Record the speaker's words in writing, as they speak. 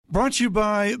Brought to you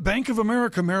by Bank of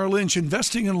America Merrill Lynch,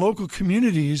 investing in local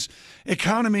communities,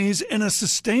 economies, and a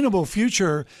sustainable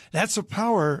future. That's the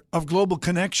power of global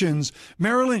connections.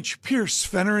 Merrill Lynch, Pierce,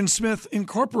 Fenner & Smith,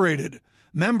 Incorporated.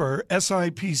 Member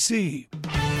SIPC.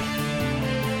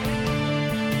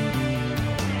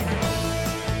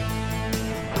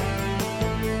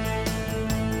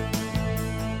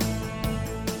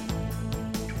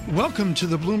 Welcome to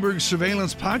the Bloomberg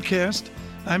Surveillance Podcast.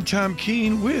 I'm Tom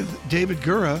Keene with David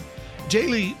Gura.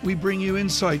 Daily, we bring you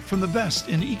insight from the best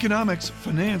in economics,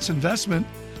 finance, investment,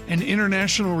 and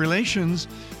international relations.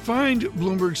 Find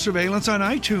Bloomberg Surveillance on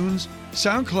iTunes,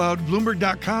 SoundCloud,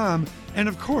 Bloomberg.com, and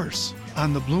of course,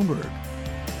 on the Bloomberg.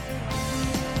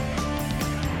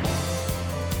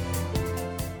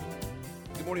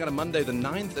 On a Monday, the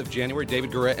 9th of January, David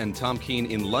Gura and Tom Keene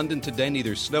in London today.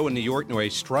 Neither snow in New York nor a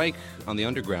strike on the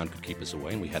underground could keep us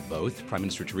away, and we had both. Prime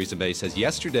Minister Theresa May says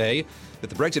yesterday that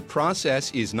the Brexit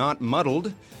process is not muddled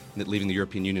and that leaving the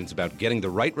European Union is about getting the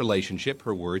right relationship,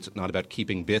 her words, not about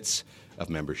keeping bits of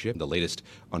membership. The latest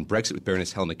on Brexit with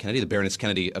Baroness Helena Kennedy, the Baroness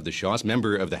Kennedy of the Shaws,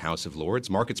 member of the House of Lords.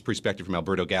 Markets perspective from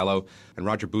Alberto Gallo and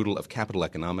Roger Bootle of Capital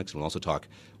Economics. We'll also talk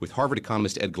with Harvard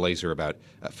economist Ed Glaeser about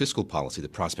fiscal policy, the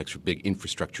prospects for big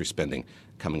infrastructure spending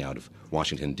coming out of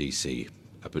Washington, D.C.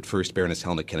 But first, Baroness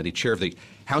Helena Kennedy, chair of the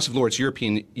House of Lords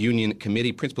European Union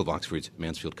Committee, principal of Oxford's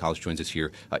Mansfield College, joins us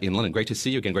here in London. Great to see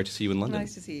you again. Great to see you in London.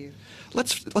 Nice to see you.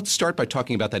 Let's start by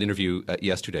talking about that interview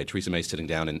yesterday. Theresa May sitting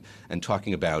down and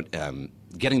talking about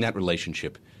getting that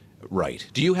relationship right.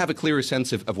 Do you have a clearer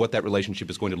sense of what that relationship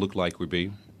is going to look like or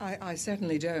be? I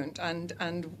certainly don't.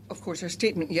 And of course, her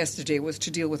statement yesterday was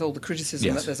to deal with all the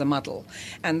criticism that there's a muddle.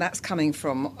 And that's coming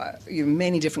from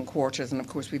many different quarters. And of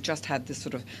course, we've just had this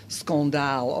sort of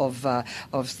scandal of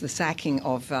the sacking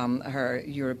of her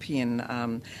European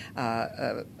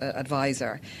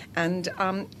advisor. And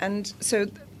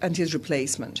his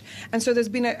replacement. And so there's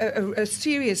been a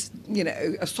serious,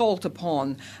 assault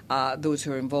upon those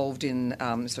who are involved in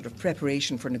sort of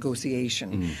preparation for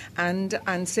negotiation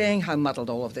and saying how muddled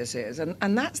all of this is.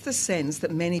 And that's the sense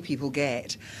that many people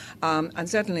get. And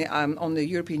certainly on the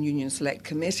European Union Select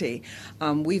Committee,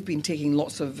 we've been taking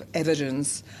lots of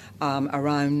evidence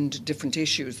around different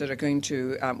issues that are going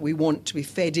to, we want to be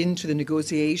fed into the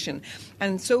negotiation.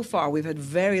 And so far, we've had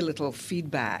very little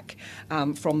feedback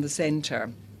from the centre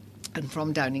and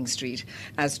from Downing Street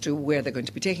as to where they're going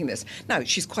to be taking this. Now,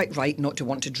 she's quite right not to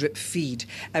want to drip feed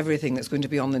everything that's going to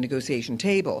be on the negotiation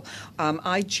table.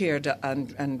 I chaired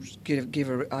and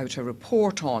gave out a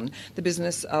report on the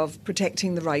business of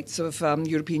protecting the rights of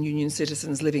European Union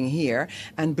citizens living here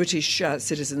and British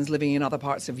citizens living in other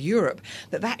parts of Europe,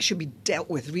 that should be dealt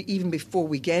with even before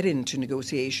we get into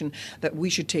negotiation, that we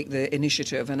should take the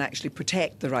initiative and actually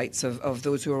protect the rights of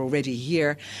those who are already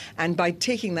here. And by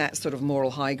taking that sort of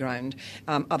moral high ground,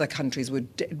 other countries would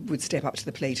step up to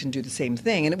the plate and do the same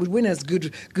thing, and it would win us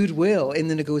goodwill in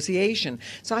the negotiation.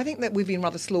 So I think that we've been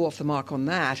rather slow off the mark on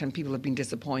that, and people have been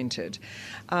disappointed.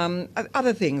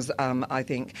 Other things, I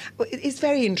think, it's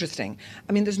very interesting.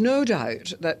 I mean, there's no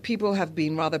doubt that people have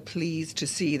been rather pleased to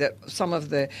see that some of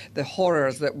the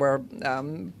horrors that were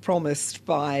promised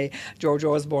by George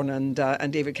Osborne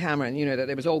and David Cameron, that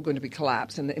it was all going to be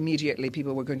collapsed, and that immediately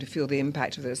people were going to feel the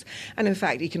impact of this. And in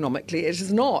fact, economically,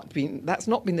 that's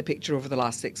not been the picture over the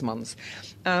last 6 months.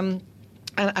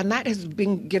 And that has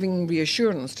been giving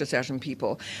reassurance to certain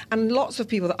people. And lots of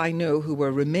people that I know who were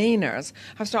Remainers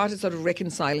have started sort of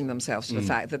reconciling themselves to the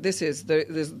fact that this is,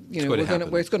 it's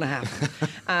going to happen.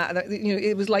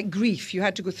 It was like grief. You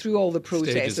had to go through all the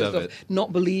processes of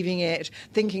not believing it,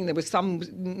 thinking there was some,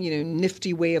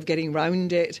 nifty way of getting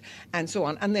round it, and so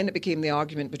on. And then it became the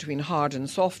argument between hard and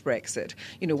soft Brexit,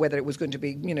 whether it was going to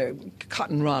be, cut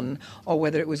and run, or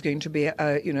whether it was going to be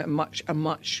a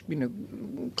much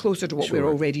closer to what we're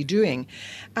already doing.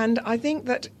 And I think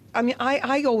that,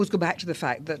 I always go back to the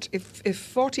fact that if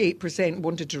 48%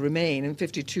 wanted to remain and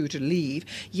 52% to leave,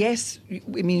 yes,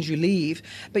 it means you leave,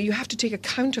 but you have to take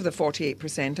account of the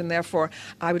 48%, and therefore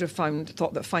I would have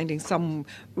thought that finding some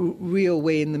real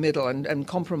way in the middle and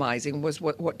compromising was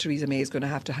what Theresa May is going to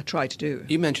have to try to do.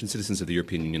 You mentioned citizens of the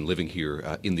European Union living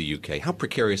here in the UK. How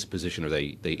precarious a position are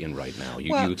they in right now?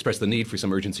 You express the need for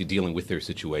some urgency dealing with their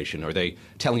situation. Are they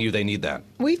telling you they need that?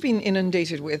 We've been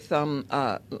inundated with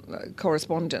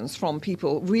correspondence resistance from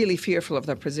people really fearful of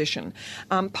their position,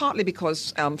 partly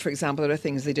because, for example, there are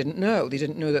things they didn't know. They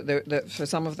didn't know that for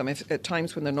some of them, if at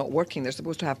times when they're not working, they're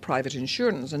supposed to have private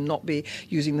insurance and not be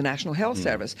using the National Health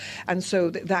Service. And so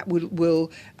that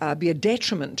will be a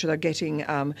detriment to their getting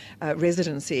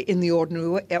residency in the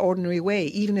ordinary way,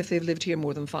 even if they've lived here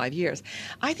more than 5 years.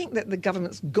 I think that the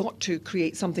government's got to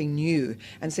create something new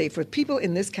and say, for people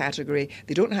in this category,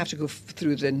 they don't have to go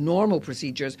through the normal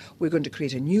procedures. We're going to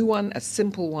create a new one, a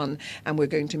simple one, and we're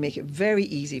going to make it very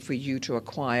easy for you to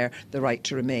acquire the right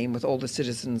to remain with all the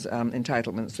citizens'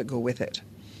 entitlements that go with it.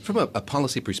 From a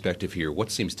policy perspective here, what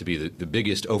seems to be the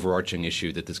biggest overarching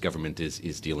issue that this government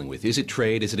is dealing with? Is it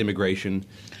trade? Is it immigration?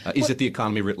 Is it the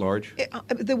economy writ large?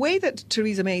 The way that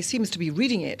Theresa May seems to be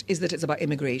reading it is that it's about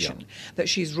immigration, that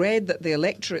she's read that the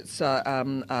electorate's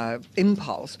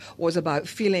impulse was about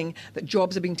feeling that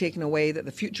jobs are being taken away, that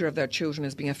the future of their children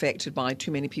is being affected by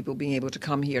too many people being able to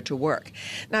come here to work.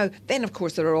 Now, then, of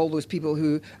course, there are all those people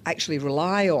who actually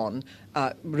rely on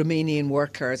Romanian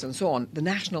workers and so on. The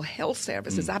National Health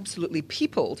Service is absolutely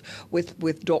peopled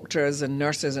with doctors and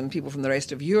nurses and people from the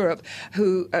rest of Europe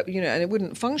who, and it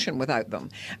wouldn't function without them.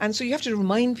 And so you have to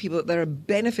remind people that there are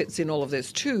benefits in all of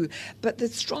this too, but the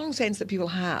strong sense that people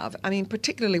have, I mean,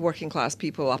 particularly working class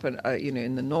people up in,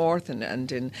 in the north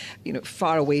and in,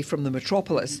 far away from the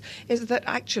metropolis, is that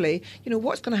actually,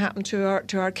 what's going to happen to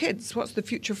our kids? What's the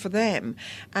future for them?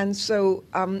 And so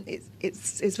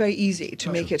it's very easy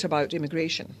to make it about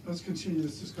immigration. Let's continue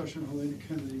this discussion. Helena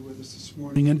Kennedy with us this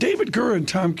morning. And David Gurr and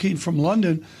Tom Keene from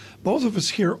London, both of us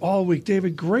here all week.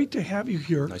 David, great to have you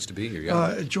here. Nice to be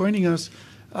here, joining us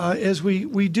as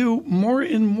we do more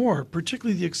and more,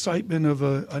 particularly the excitement of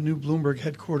a new Bloomberg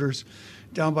headquarters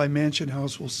down by Mansion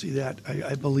House. We'll see that,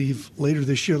 I believe, later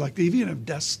this year. Like, they even have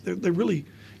desks. They're really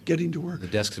getting to work. The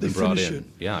desks have been brought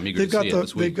in. Yeah, I'm eager to see it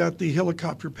this week. They've got the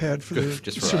helicopter pad for the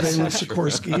Just for surveillance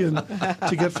Sikorsky and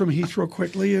to get from Heathrow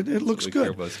quickly. It looks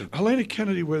good. Helena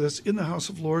Kennedy with us in the House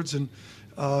of Lords, and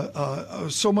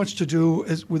so much to do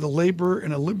with a Labour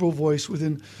and a Liberal voice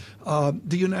within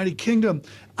the United Kingdom.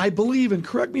 I believe, and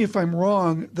correct me if I'm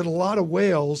wrong, that a lot of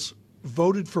Wales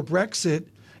voted for Brexit,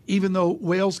 even though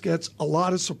Wales gets a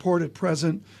lot of support at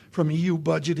present from EU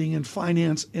budgeting and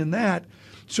finance in that.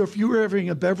 So if you were having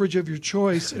a beverage of your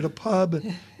choice at a pub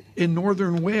in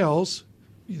northern Wales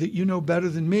that you know better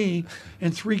than me,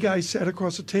 and three guys sat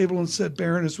across the table and said,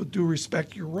 Baroness, with due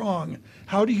respect, you're wrong.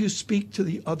 How do you speak to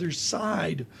the other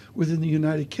side within the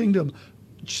United Kingdom,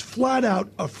 just flat out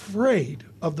afraid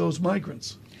of those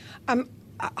migrants?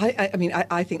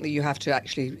 I think that you have to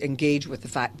actually engage with the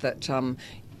fact that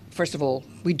first of all,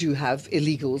 we do have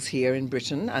illegals here in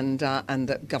Britain, and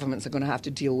that governments are going to have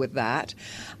to deal with that.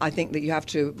 I think that you have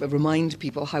to remind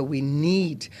people how we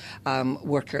need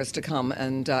workers to come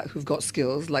and who've got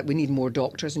skills. Like, we need more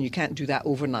doctors, and you can't do that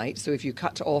overnight. So if you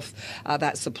cut off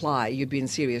that supply, you'd be in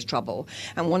serious trouble.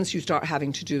 And once you start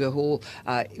having to do the whole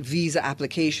visa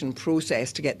application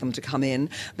process to get them to come in,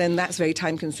 then that's very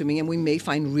time-consuming, and we may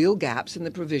find real gaps in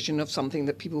the provision of something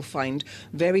that people find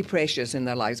very precious in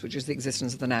their lives, which is the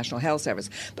existence of the National Health Service.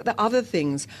 But the other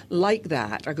things like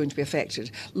that are going to be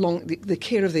affected. The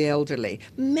care of the elderly.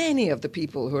 Many of the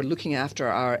people who are looking after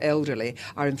our elderly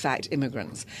are in fact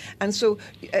immigrants. And so,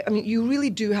 you really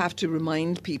do have to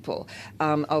remind people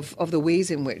of the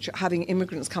ways in which having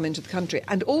immigrants come into the country,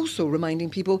 and also reminding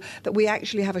people that we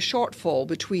actually have a shortfall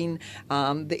between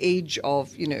the age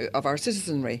of our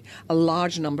citizenry. A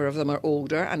large number of them are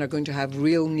older and are going to have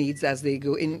real needs as they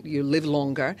go in, live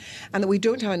longer, and that we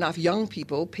don't have enough young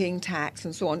people paying tax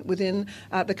and so on within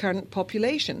the current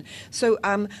population. So,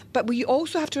 but we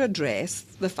also have to address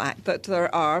the fact that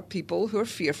there are people who are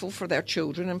fearful for their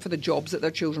children and for the jobs that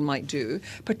their children might do,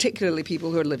 particularly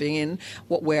people who are living in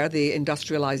what were the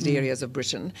industrialised areas of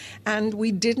Britain. And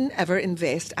we didn't ever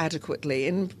invest adequately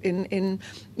in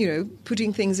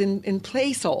putting things in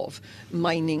place of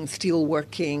mining,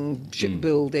 steelworking,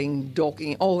 shipbuilding,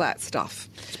 docking, all that stuff.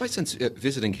 It's my sense,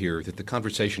 visiting here, that the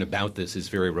conversation about this is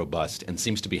very robust and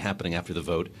seems to be happening after the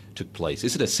vote took place.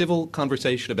 Is it a civil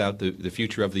conversation about the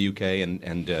future of the UK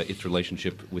and its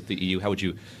relationship with the EU? How would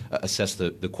you assess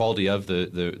the quality of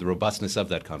the robustness of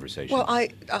that conversation? Well, I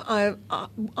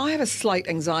have a slight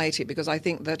anxiety because I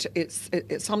think that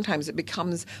sometimes it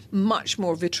becomes much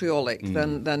more vitriolic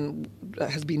than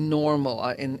has been normal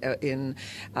in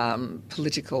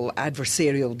political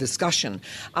adversarial discussion.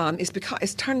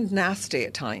 It's turned nasty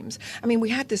at times. I mean, we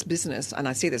had this business, and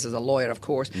I say this as a lawyer, of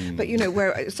course, but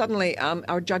where suddenly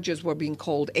our judges were being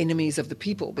called enemies of the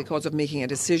people because of making a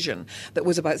decision that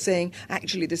was about saying,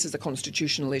 actually, this is a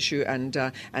constitutional issue, and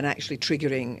actually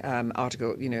triggering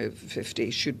Article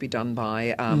 50 should be done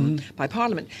by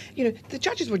Parliament. The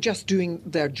judges were just doing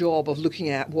their job of looking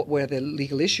at what were the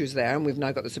legal issues there, and we've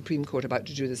now got the Supreme Court about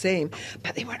to do the same.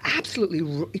 But they were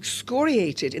absolutely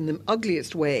excoriated in the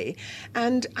ugliest way,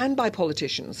 and by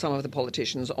politicians, some of the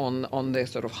politicians on the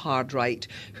sort of hard right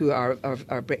who are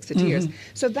Brexiteers.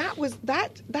 So that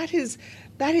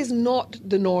is not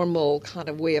the normal kind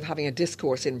of way of having a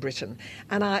discourse in Britain.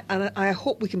 And I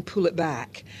hope we can pull it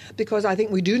back, because I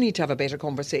think we do need to have a better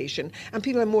conversation, and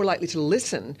people are more likely to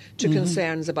listen to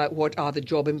concerns about what are the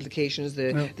job implications,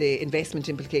 the investment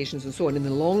implications and so on in the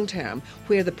long term,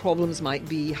 where the problems might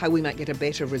be, how we might get a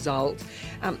better result,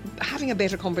 having a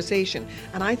better conversation.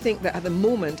 And I think that at the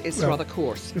moment it's rather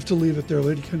coarse. You have to leave it there,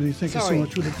 Lady Kennedy. Thank you so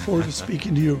much. We look forward to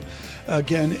speaking to you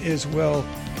again as well.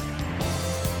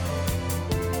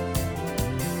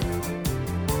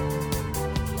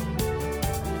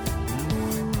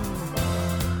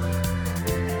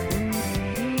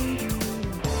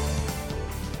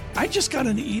 I just got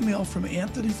an email from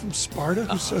Anthony from Sparta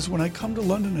who says, when I come to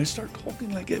London, I start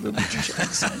talking like I have a British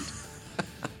accent.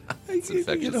 It's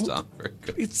infectious, Tom.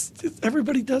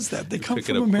 Everybody does that. They come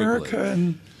from America, quickly.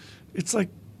 And it's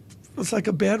like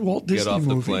a bad Walt Disney movie.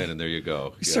 Get off the plane, and there you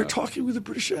go. You start talking with a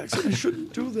British accent. I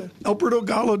shouldn't do that. Alberto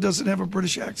Gallo doesn't have a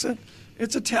British accent.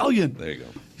 It's Italian. There you go.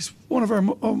 He's one of our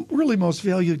really most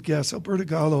valued guests, Alberto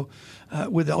Gallo,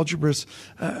 with Algebris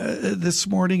this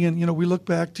morning. And, we look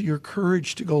back to your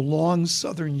courage to go long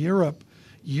Southern Europe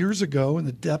years ago in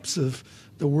the depths of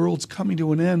the world's coming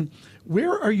to an end.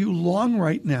 Where are you long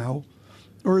right now?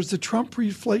 Or is the Trump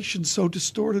reflation so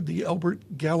distorted the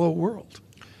Albert Gallo world?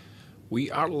 We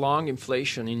are long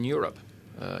inflation in Europe,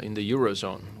 in the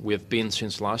Eurozone. We have been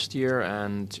since last year,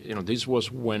 and this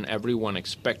was when everyone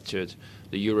expected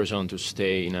the Eurozone to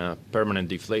stay in a permanent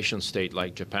deflation state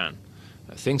like Japan.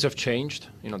 Things have changed.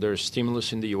 There's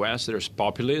stimulus in the U.S., there's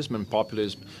populism, and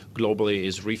populism globally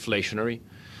is reflationary.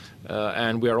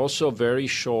 And we are also very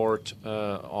short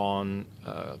on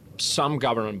some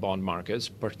government bond markets,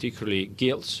 particularly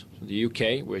gilts, the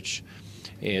UK, which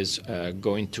is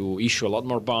going to issue a lot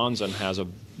more bonds and has a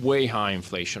way high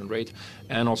inflation rate,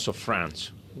 and also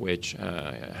France, which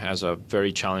has a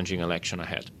very challenging election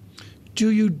ahead.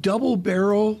 Do you double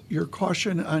barrel your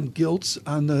caution on gilts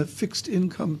on the fixed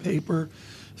income paper,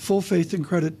 full faith and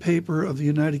credit paper of the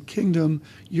United Kingdom?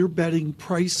 You're betting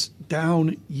price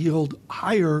down, yield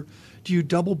higher. Do you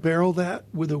double barrel that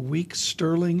with a weak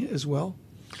sterling as well?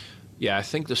 Yeah, I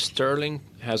think the sterling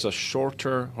has a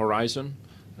shorter horizon.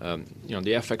 The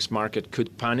FX market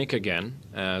could panic again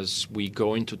as we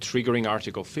go into triggering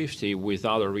Article 50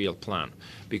 without a real plan,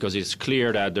 because it's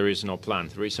clear that there is no plan.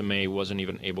 Theresa May wasn't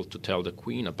even able to tell the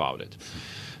Queen about it.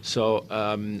 So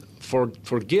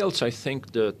for gilts, I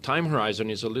think the time horizon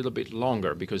is a little bit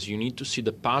longer, because you need to see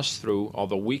the pass-through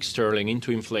of a weak sterling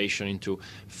into inflation, into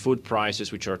food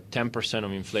prices, which are 10%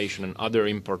 of inflation, and other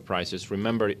import prices.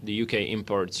 Remember, the UK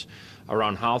imports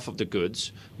around half of the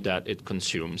goods that it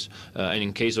consumes, and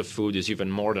in case of food is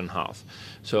even more than half.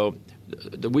 So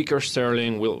the weaker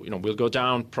sterling will go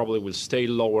down, probably will stay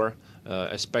lower,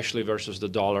 especially versus the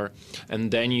dollar,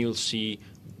 and then you'll see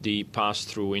the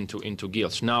pass-through into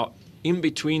gilts. Now, in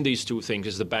between these two things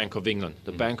is the Bank of England.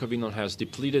 The Bank of England has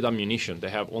depleted ammunition.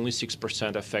 They have only 6%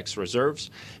 FX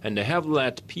reserves, and they have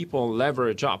let people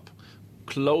leverage up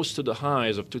close to the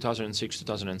highs of 2006,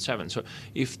 2007. So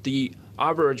if the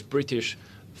average British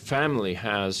family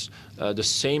has the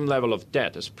same level of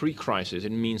debt as pre-crisis,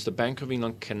 it means the Bank of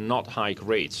England cannot hike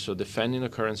rates. So defending the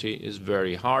currency is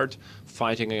very hard.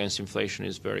 Fighting against inflation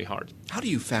is very hard. How do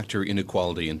you factor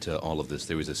inequality into all of this?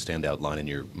 There was a standout line in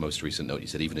your most recent note. You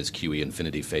said, even as QE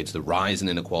infinity fades, the rise in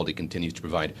inequality continues to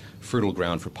provide fertile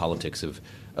ground for politics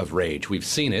of rage. We've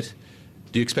seen it.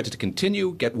 Do you expect it to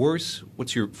continue, get worse?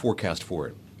 What's your forecast for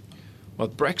it? Well,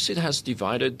 Brexit has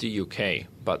divided the UK,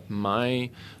 but my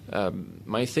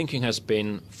thinking has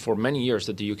been for many years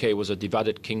that the UK was a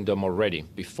divided kingdom already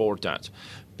before that,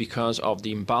 because of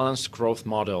the imbalanced growth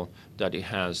model that it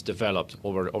has developed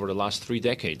over the last 3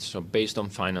 decades. So based on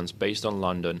finance, based on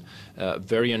London,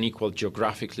 very unequal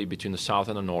geographically between the south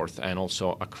and the north, and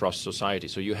also across society.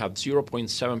 So you have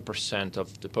 0.7%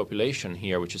 of the population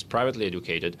here, which is privately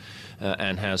educated,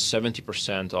 and has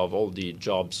 70% of all the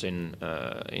jobs in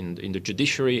the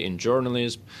judiciary, in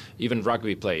journalism, even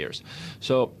rugby players.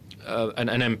 So and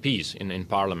MPs in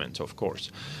Parliament, of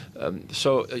course.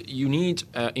 So you need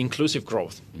inclusive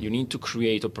growth. You need to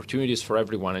create opportunities for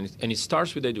everyone, and it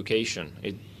starts with education.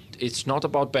 it's not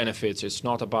about benefits. It's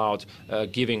not about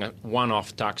giving a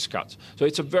one-off tax cut. So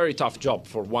it's a very tough job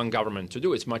for one government to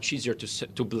do. It's much easier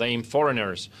to blame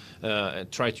foreigners,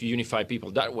 try to unify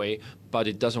people that way, but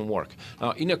it doesn't work.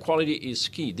 Inequality is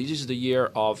key. This is the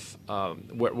year of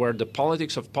where the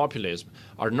politics of populism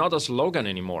are not a slogan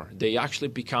anymore. They actually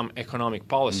become economic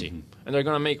policy, and they're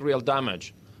going to make real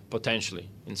damage, potentially,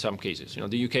 in some cases.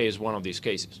 The UK is one of these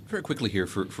cases. Very quickly here,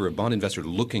 for a bond investor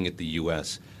looking at the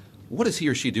U.S., what does he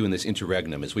or she do in this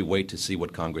interregnum as we wait to see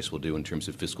what Congress will do in terms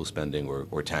of fiscal spending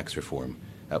or tax reform?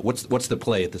 What's the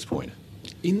play at this point?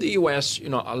 In the U.S.,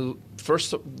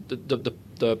 first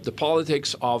the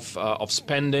politics of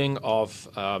spending of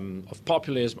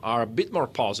populism are a bit more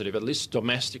positive, at least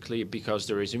domestically, because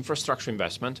there is infrastructure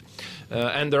investment,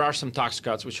 and there are some tax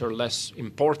cuts which are less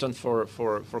important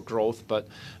for growth. But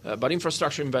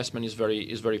infrastructure investment is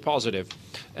very positive,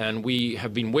 and we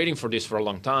have been waiting for this for a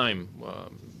long time.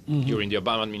 During the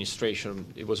Obama administration,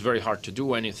 it was very hard to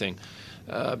do anything.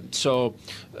 So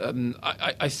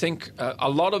I think a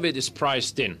lot of it is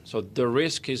priced in. So the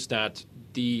risk is that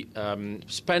the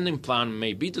spending plan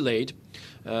may be delayed,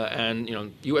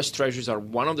 and U.S. Treasuries are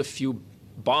one of the few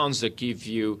bonds that gives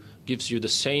you the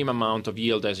same amount of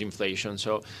yield as inflation.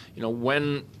 So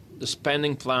when the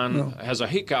spending plan has a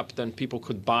hiccup, then people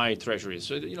could buy Treasuries.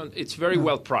 So it's very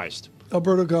well priced.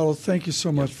 Alberto Gallo, thank you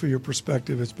so much for your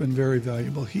perspective. It's been very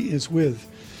valuable. He is with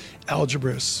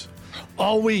Algebris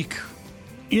all week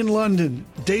in London.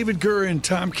 David Gurr and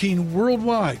Tom Keene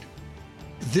worldwide.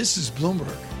 This is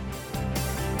Bloomberg.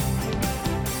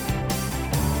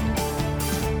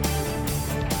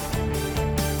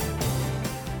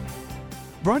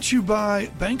 Brought to you by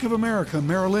Bank of America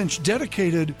Merrill Lynch,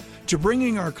 dedicated to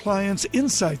bringing our clients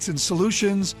insights and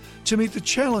solutions to meet the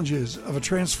challenges of a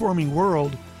transforming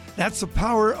world. That's the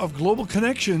power of global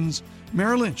connections.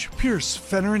 Merrill Lynch, Pierce,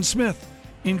 Fenner & Smith,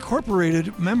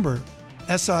 Incorporated, member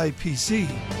SIPC.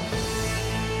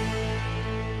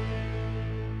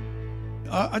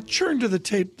 I turned to the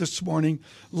tape this morning.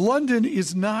 London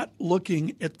is not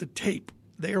looking at the tape.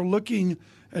 They are looking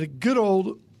at a good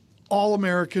old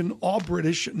all-American,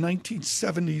 all-British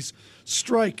 1970s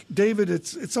strike. David,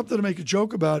 it's something to make a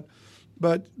joke about,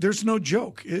 but there's no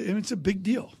joke. It's a big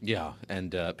deal. Yeah,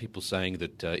 and people saying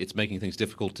that it's making things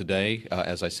difficult today.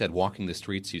 As I said, walking the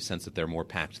streets, you sense that they're more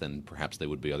packed than perhaps they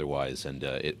would be otherwise, and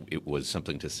it was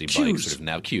something to see by sort of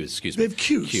now queues. Excuse me. They have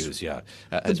queues. Queues, yeah.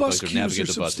 The bus queues are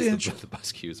substantial. The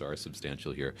bus queues are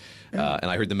substantial here. Yeah. And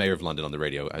I heard the mayor of London on the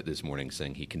radio this morning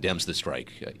saying he condemns the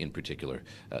strike, in particular,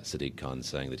 Sadiq Khan,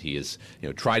 saying that he has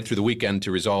tried through the weekend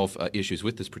to resolve issues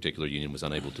with this particular union, was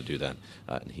unable to do that,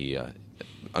 and he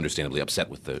understandably upset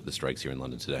with the strikes here in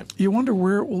London today. You wonder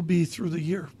where it will be through the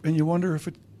year, and you wonder if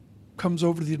it comes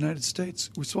over to the United States.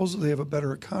 We supposedly have a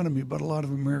better economy, but a lot of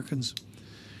Americans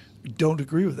don't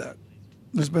agree with that.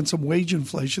 There's been some wage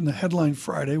inflation. The headline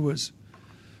Friday was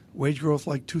wage growth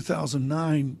like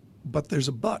 2009, but there's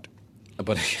a but.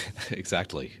 But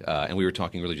exactly. And we were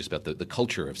talking really just about the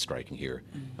culture of striking here.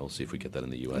 And we'll see if we get that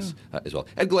in the U.S. As well.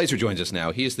 Ed Glaeser joins us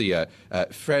now. He is the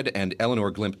Fred and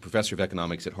Eleanor Glimp Professor of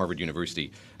Economics at Harvard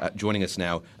University, joining us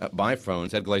now by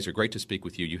phones. Ed Glaeser, great to speak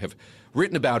with you. You have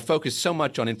written about, focused so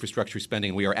much on infrastructure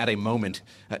spending. We are at a moment,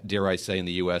 dare I say, in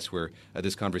the U.S. where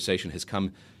this conversation has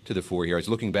come to the fore here. I was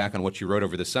looking back on what you wrote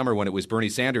over the summer when it was Bernie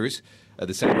Sanders,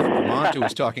 the senator from Vermont, who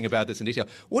was talking about this in detail.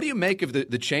 What do you make of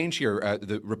the change here,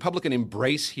 the Republican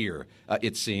embrace here,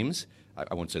 it seems?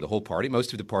 I won't say the whole party,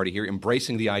 most of the party here,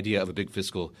 embracing the idea of a big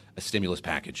fiscal stimulus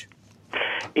package.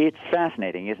 It's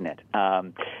fascinating, isn't it?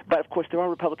 But, of course, there are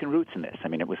Republican roots in this. I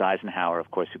mean, it was Eisenhower,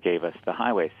 of course, who gave us the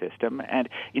highway system. And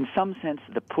in some sense,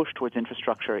 the push towards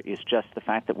infrastructure is just the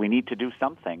fact that we need to do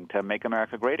something to make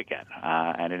America great again.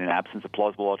 And in an absence of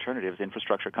plausible alternatives,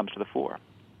 infrastructure comes to the fore.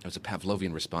 There's a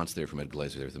Pavlovian response there from Ed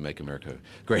Glaeser there, the Make America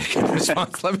Great Again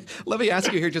response. Let me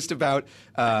ask you here just about,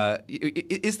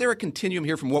 is there a continuum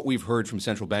here from what we've heard from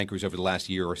central bankers over the last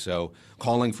year or so,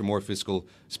 calling for more fiscal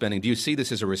spending? Do you see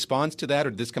this as a response to that, or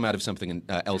did this come out of something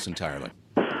else entirely?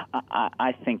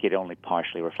 I think it only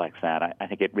partially reflects that. I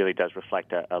think it really does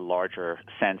reflect a larger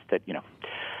sense that,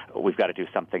 we've got to do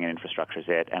something, and infrastructure is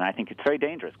it. And I think it's very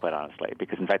dangerous, quite honestly,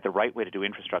 because, in fact, the right way to do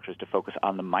infrastructure is to focus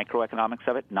on the microeconomics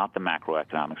of it, not the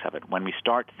macroeconomics of it. When we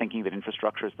start thinking that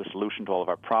infrastructure is the solution to all of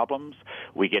our problems,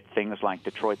 we get things like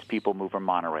Detroit's People Mover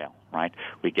monorail, right?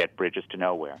 We get bridges to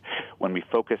nowhere. When we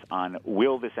focus on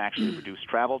will this actually reduce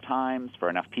travel times for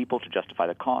enough people to justify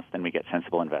the cost, then we get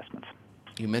sensible investments.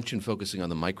 You mentioned focusing on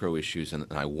the micro issues, and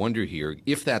I wonder here,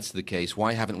 if that's the case,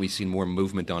 why haven't we seen more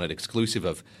movement on it exclusive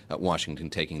of Washington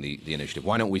taking the initiative?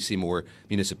 Why don't we see more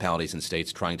municipalities and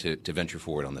states trying to venture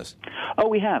forward on this? Oh,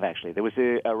 we have, actually. There was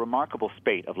a remarkable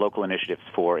spate of local initiatives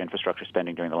for infrastructure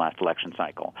spending during the last election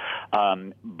cycle.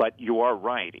 But you are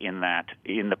right in that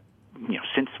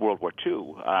since World War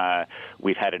II,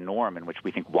 we've had a norm in which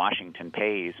we think Washington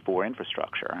pays for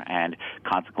infrastructure, and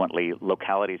consequently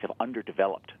localities have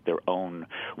underdeveloped their own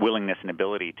willingness and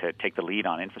ability to take the lead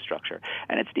on infrastructure.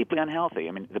 And it's deeply unhealthy.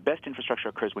 I mean, the best infrastructure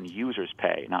occurs when users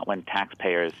pay, not when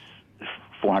taxpayers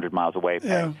 400 miles away pay.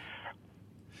 Yeah.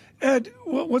 Ed,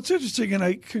 what's interesting, and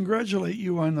I congratulate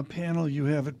you on the panel you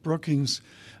have at Brookings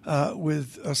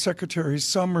with Secretary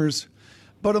Summers,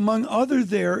 but among other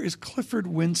there is Clifford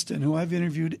Winston, who I've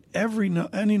interviewed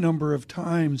any number of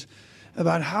times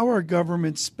about how our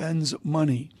government spends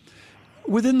money.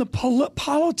 Within the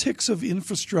politics of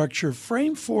infrastructure,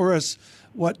 frame for us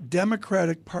what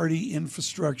Democratic Party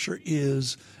infrastructure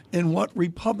is and what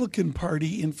Republican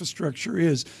Party infrastructure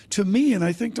is. To me, and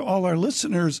I think to all our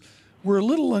listeners, we're a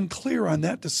little unclear on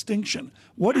that distinction.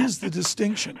 What is the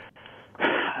distinction?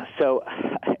 So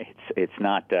it's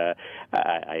not.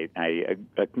 I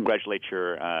congratulate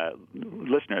your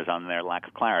listeners on their lack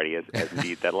of clarity, as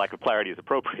indeed that lack of clarity is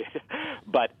appropriate.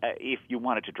 But if you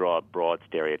wanted to draw a broad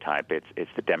stereotype, it's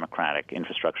the Democratic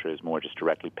infrastructure is more just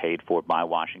directly paid for by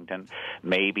Washington,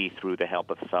 maybe through the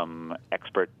help of some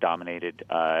expert-dominated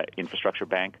infrastructure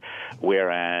bank,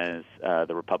 whereas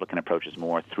the Republican approach is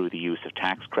more through the use of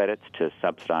tax credits to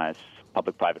subsidize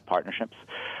public-private partnerships.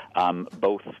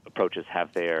 Both approaches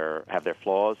have their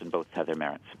flaws, and both have their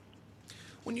merits.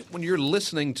 When you're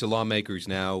listening to lawmakers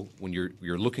now, when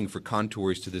you're looking for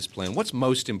contours to this plan, what's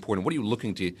most important? What are you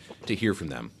looking to hear from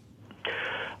them?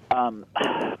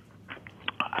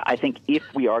 I think if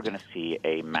we are going to see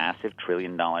a massive $1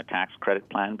 trillion tax credit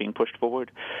plan being pushed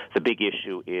forward, the big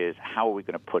issue is how are we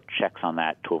going to put checks on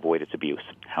that to avoid its abuse?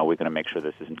 How are we going to make sure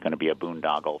this isn't going to be a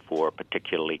boondoggle for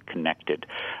particularly connected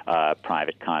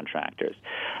private contractors?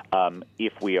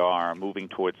 If we are moving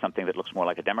towards something that looks more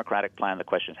like a Democratic plan, the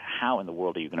question is how in the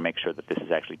world are you going to make sure that this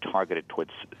is actually targeted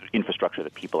towards infrastructure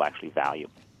that people actually value?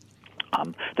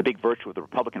 The big virtue of the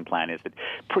Republican plan is that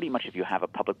pretty much if you have a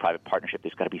public-private partnership,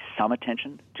 there's got to be some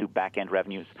attention to back-end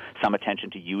revenues, some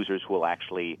attention to users who will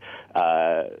actually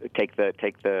take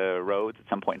the roads at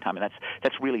some point in time, and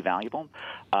that's really valuable.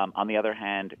 On the other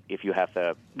hand, if you have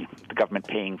the government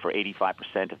paying for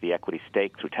 85% of the equity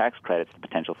stake through tax credits, the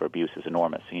potential for abuse is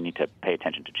enormous, so you need to pay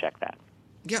attention to check that.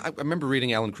 Yeah, I remember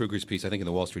reading Alan Kruger's piece, I think in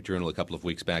the Wall Street Journal a couple of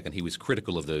weeks back, and he was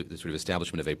critical of the sort of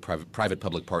establishment of a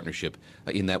private-public partnership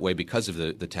in that way because of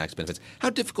the tax benefits. How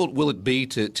difficult will it be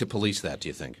to police that, do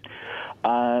you think?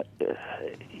 Not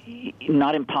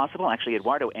impossible. Actually,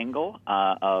 Eduardo Engel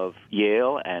of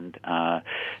Yale and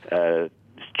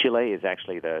Chile is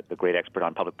actually the great expert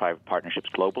on public-private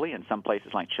partnerships globally. In some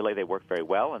places like Chile, they work very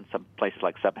well. In some places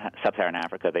like sub-Saharan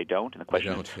Africa, they don't. And the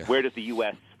question is, where does the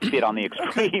U.S. fit on the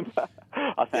extreme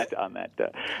on that?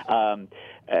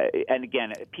 And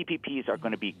again, PPPs are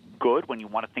going to be good when you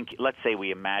want to think. Let's say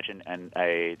we imagine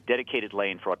a dedicated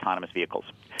lane for autonomous vehicles.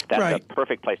 That's a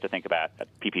perfect place to think about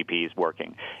PPPs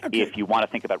working. Okay. If you want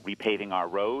to think about repaving our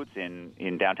roads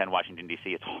in downtown Washington,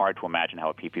 D.C., it's hard to imagine how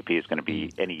a PPP is going to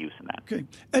be any use in that. Okay.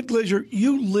 Ed Glaeser,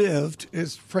 you lived,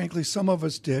 as frankly some of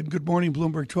us did, Good Morning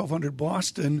Bloomberg 1200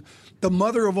 Boston, the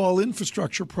mother of all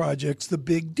infrastructure projects, the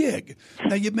Big Dig.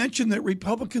 Now, you mentioned that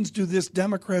Republicans do this,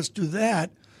 Democrats do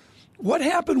that. What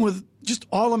happened with just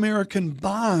all-American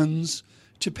bonds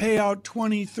to pay out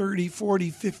 20, 30, 40,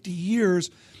 50 years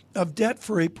of debt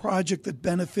for a project that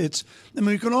benefits? I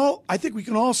mean, I think we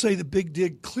can all say the Big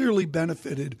Dig clearly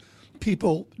benefited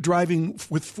people driving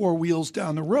with four wheels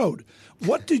down the road.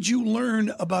 What did you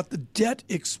learn about the debt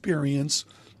experience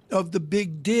of the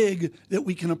Big Dig that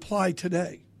we can apply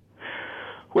today?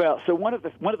 Well, so one of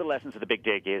the lessons of the Big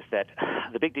Dig is that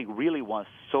the Big Dig really was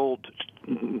sold,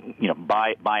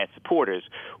 by its supporters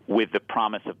with the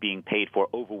promise of being paid for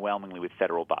overwhelmingly with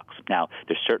federal bucks. Now,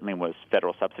 there certainly was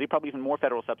federal subsidy, probably even more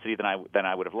federal subsidy than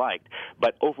I would have liked,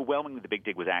 but overwhelmingly the Big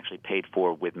Dig was actually paid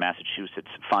for with Massachusetts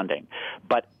funding.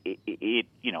 But it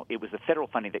was the federal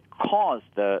funding that caused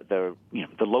the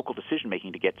local decision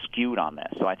making to get skewed on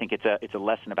this. So I think it's a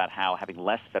lesson about how having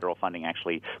less federal funding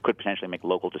actually could potentially make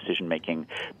local decision making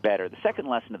better. The second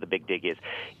lesson of the Big Dig is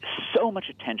so much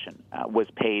attention was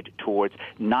paid towards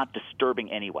not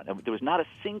disturbing anyone. There was not a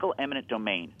single eminent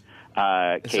domain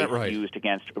case right? used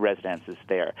against residences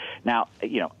there. Now,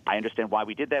 I understand why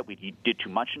we did that. We did too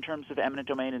much in terms of eminent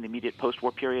domain in the immediate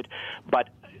post-war period, but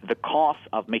the cost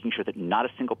of making sure that not a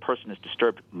single person is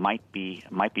disturbed might be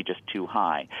just too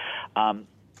high.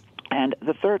 And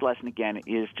the third lesson, again,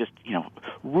 is just,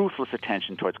 ruthless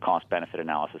attention towards cost-benefit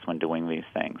analysis when doing these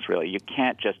things, really. You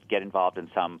can't just get involved in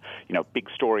some, big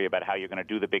story about how you're going to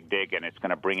do the big dig and it's going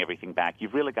to bring everything back.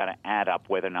 You've really got to add up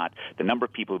whether or not the number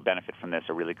of people who benefit from this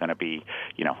are really going to be,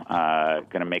 going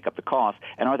to make up the cost.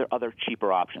 And are there other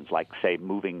cheaper options, like, say,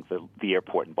 moving the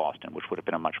airport in Boston, which would have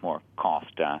been a much more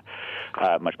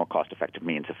cost-effective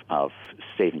means of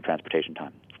saving transportation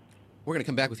time. We're going to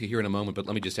come back with you here in a moment, but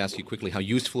let me just ask you quickly how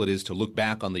useful it is to look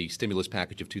back on the stimulus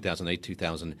package of 2008,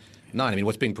 2009. I mean,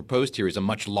 what's being proposed here is a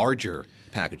much larger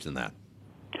package than that.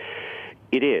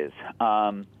 It is.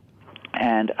 And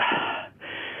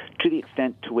to the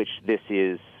extent to which this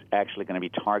is actually going to be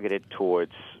targeted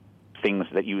towards things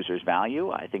that users value,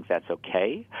 I think that's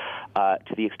okay.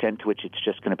 To the extent to which it's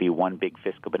just going to be one big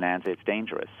fiscal bonanza, it's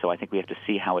dangerous. So I think we have to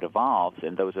see how it evolves,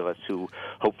 and those of us who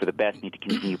hope for the best need to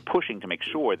continue pushing to make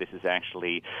sure this is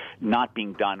actually not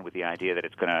being done with the idea that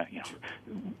it's going to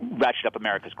ratchet up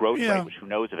America's growth rate, which who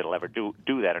knows if it'll ever do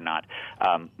that or not.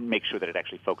 Make sure that it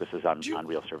actually focuses on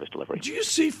real service delivery. Do you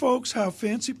see, folks, how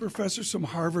fancy professors from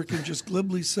Harvard can just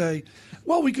glibly say,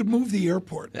 well, we could move the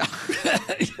airport?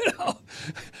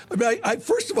 I mean,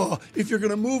 first of all, if you're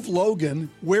going to move Logan,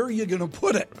 where are you going to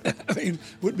put it? I mean,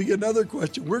 would be another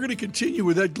question. We're going to continue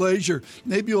with Ed Glaeser.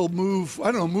 Maybe he'll move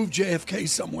JFK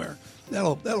somewhere.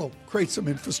 That'll create some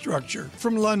infrastructure.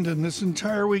 From London this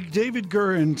entire week, David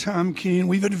Gurr and Tom Keene.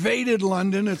 We've invaded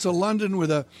London. It's a London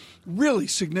with a really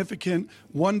significant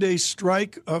one-day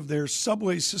strike of their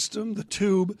subway system, the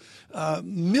Tube.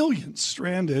 Millions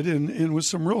stranded and with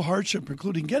some real hardship,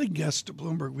 including getting guests to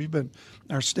Bloomberg.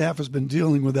 Our staff has been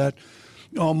dealing with that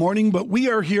all morning, but we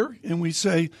are here and we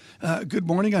say good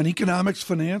morning on economics,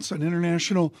 finance, and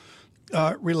international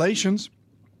relations.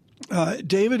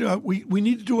 David, we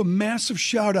need to do a massive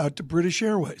shout out to British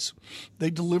Airways. They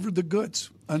delivered the goods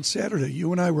on Saturday.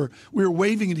 You and I were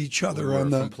waving at each other on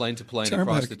the from plane to plane tarmac.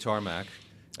 Across the tarmac.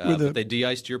 But they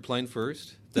de-iced your plane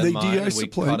first. Then They mine, de-iced and we the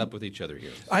plane. caught up with each other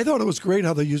here. I thought it was great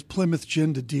how they used Plymouth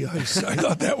gin to de-ice. I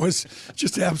thought that was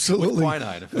just absolutely, With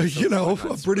quinine, a pretty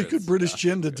good spritz. British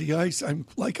gin to de-ice. I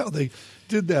like how they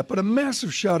did that. But a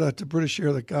massive shout out to British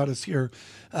Air that got us here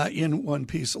in one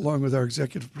piece, along with our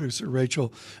executive producer,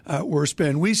 Rachel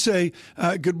Worspan. We say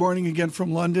good morning again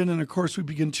from London. And, of course, we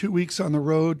begin 2 weeks on the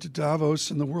road to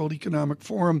Davos and the World Economic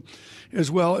Forum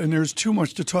as well. And there's too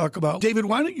much to talk about. David,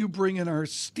 why don't you bring in our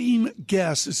esteemed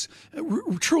guest? Is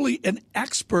truly an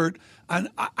expert on,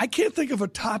 I can't think of a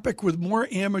topic with more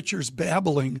amateurs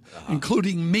babbling,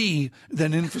 including me,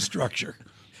 than infrastructure.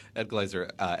 Ed Glaeser,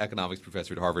 economics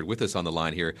professor at Harvard, with us on the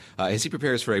line here as he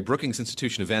prepares for a Brookings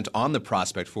Institution event on the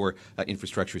prospect for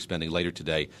infrastructure spending later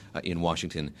today in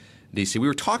Washington, D.C. We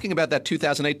were talking about that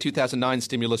 2008-2009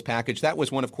 stimulus package. That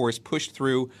was one, of course, pushed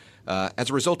through as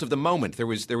a result of the moment. There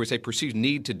was a perceived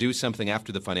need to do something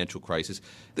after the financial crisis.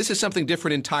 This is something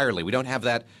different entirely. We don't have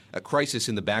that crisis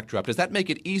in the backdrop. Does that make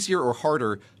it easier or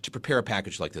harder to prepare a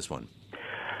package like this one?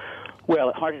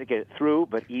 Well, harder to get it through,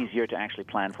 but easier to actually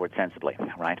plan for it sensibly,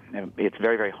 right? It's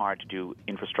very, very hard to do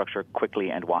infrastructure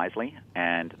quickly and wisely,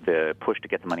 and the push to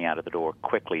get the money out of the door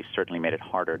quickly certainly made it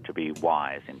harder to be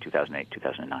wise in 2008,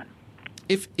 2009.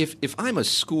 If I'm a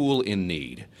school in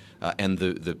need, and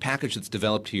the package that's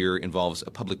developed here involves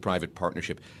a public-private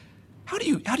partnership, how do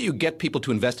you get people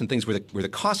to invest in things where the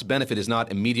cost benefit is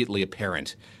not immediately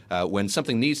apparent, when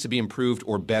something needs to be improved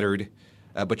or bettered,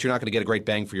 but you're not going to get a great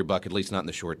bang for your buck, at least not in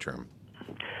the short term?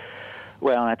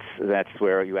 Well, that's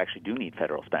where you actually do need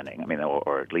federal spending,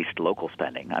 or at least local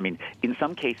spending. In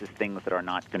some cases, things that are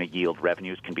not going to yield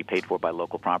revenues can be paid for by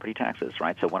local property taxes,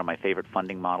 right? So one of my favorite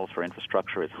funding models for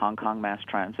infrastructure is Hong Kong mass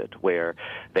transit, where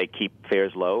they keep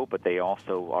fares low, but they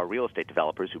also are real estate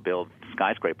developers who build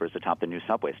skyscrapers atop the new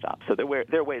subway stops. So there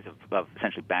are ways of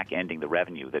essentially back-ending the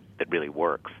revenue that really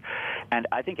works. And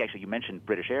I think, actually, you mentioned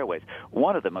British Airways.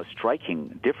 One of the most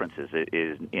striking differences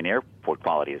is in airport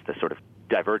quality is the sort of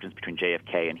divergence between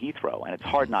JFK and Heathrow. And it's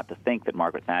hard not to think that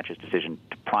Margaret Thatcher's decision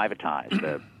to privatize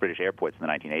the British airports in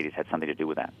the 1980s had something to do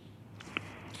with that.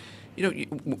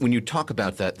 When you talk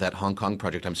about that Hong Kong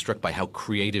project, I'm struck by how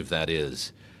creative that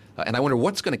is. And I wonder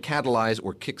what's going to catalyze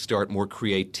or kickstart more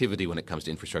creativity when it comes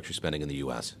to infrastructure spending in the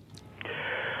U.S.?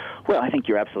 Well, I think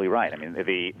you're absolutely right. I mean,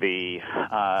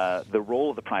 the role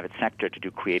of the private sector to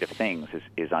do creative things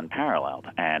is unparalleled.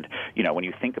 And when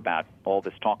you think about all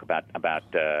this talk about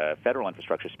federal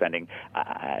infrastructure spending,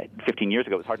 15 years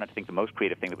ago, it was hard not to think the most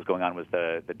creative thing that was going on was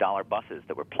the dollar buses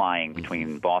that were plying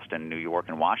between Boston, New York,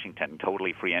 and Washington,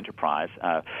 totally free enterprise,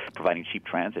 providing cheap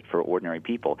transit for ordinary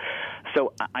people.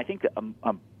 So I think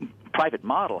a private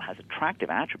model has attractive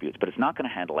attributes, but it's not going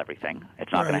to handle everything.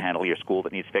 It's not going to handle your school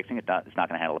that needs fixing. It's not going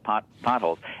to handle the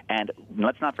potholes. And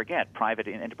let's not forget, private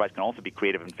enterprise can also be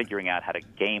creative in figuring out how to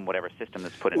game whatever system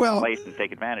that's put in place and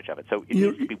take advantage of it. So it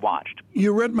needs to be watched.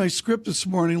 You read my script this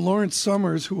morning. Lawrence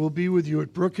Summers, who will be with you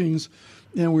at Brookings,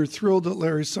 and we're thrilled that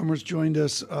Larry Summers joined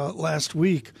us last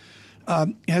week,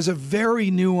 has a very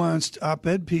nuanced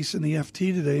op-ed piece in the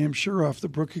FT today, I'm sure off the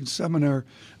Brookings seminar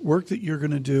work that you're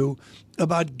going to do,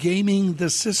 about gaming the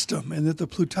system, and that the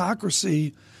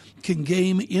plutocracy can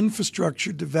game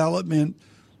infrastructure development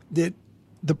that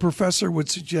the professor would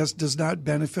suggest does not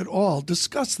benefit all.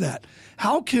 Discuss that.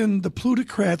 How can the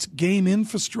plutocrats game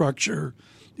infrastructure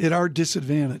at our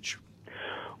disadvantage?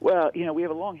 Well, we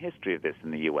have a long history of this in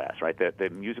the U.S., right?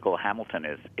 The musical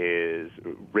Hamilton is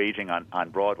raging on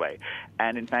Broadway.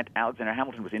 And, in fact, Alexander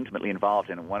Hamilton was intimately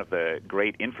involved in one of the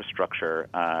great infrastructure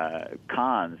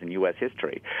cons in U.S.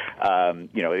 history.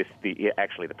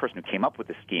 Actually, the person who came up with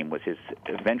the scheme was his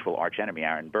eventual archenemy,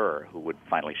 Aaron Burr, who would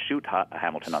finally shoot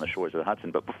Hamilton on the shores of the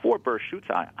Hudson. But before Burr shoots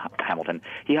Hamilton,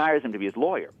 he hires him to be his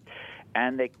lawyer.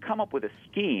 And they come up with a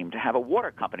scheme to have a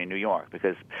water company in New York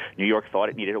because New York thought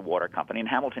it needed a water company, and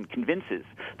Hamilton convinces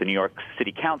the New York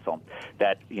City Council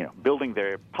that building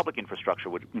their public infrastructure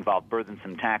would involve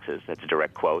burdensome taxes. That's a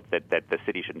direct quote that the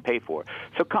city shouldn't pay for.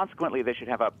 So consequently, they should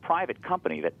have a private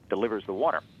company that delivers the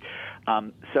water.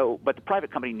 But the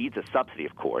private company needs a subsidy,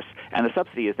 of course, and the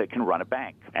subsidy is that it can run a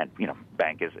bank, and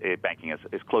banking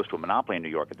is close to a monopoly in New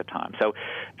York at the time. So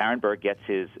Aaron Burr gets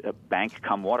his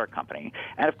bank-cum water company,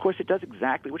 and of course it does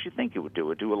exactly what you think it would do. It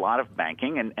would do a lot of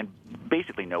banking and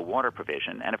basically no water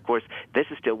provision. And of course, this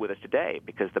is still with us today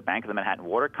because the Bank of the Manhattan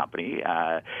Water Company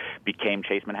became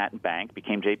Chase Manhattan Bank,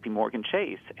 became J.P. Morgan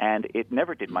Chase, and it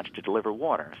never did much to deliver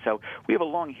water. So we have a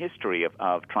long history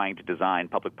of trying to design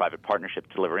public-private partnerships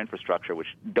to deliver infrastructure,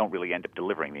 which don't really end up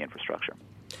delivering the infrastructure.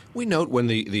 We note when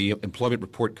the employment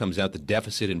report comes out, the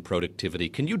deficit in productivity.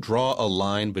 Can you draw a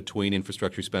line between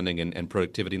infrastructure spending and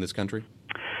productivity in this country?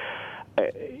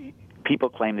 People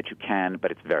claim that you can,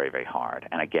 but it's very, very hard.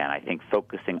 And again, I think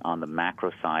focusing on the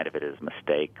macro side of it is a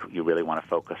mistake. You really want to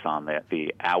focus on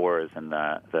the hours and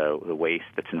the waste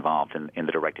that's involved in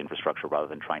the direct infrastructure rather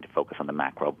than trying to focus on the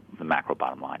macro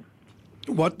bottom line.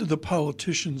 What do the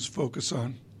politicians focus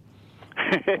on?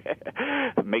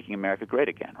 Making America great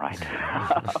again, right?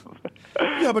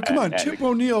 Yeah, but come on. Tip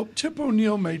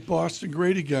O'Neill made Boston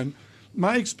great again.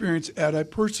 My experience, Ed, I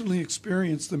personally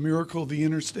experienced the miracle of the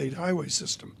interstate highway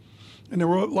system. And there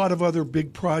were a lot of other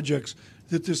big projects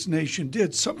that this nation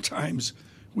did. Sometimes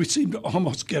we seem to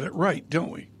almost get it right,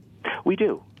 don't we? We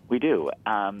do.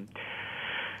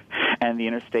 And the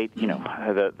interstate,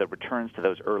 the returns to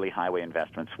those early highway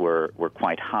investments were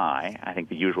quite high. I think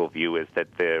the usual view is that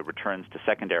the returns to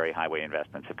secondary highway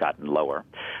investments have gotten lower.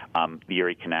 The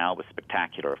Erie Canal was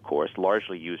spectacular, of course,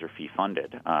 largely user fee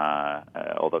funded,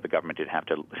 although the government did have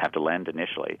to lend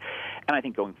initially. And I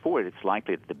think going forward, it's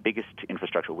likely that the biggest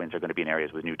infrastructure wins are going to be in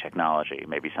areas with new technology,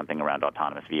 maybe something around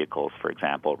autonomous vehicles, for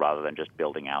example, rather than just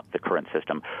building out the current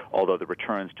system, although the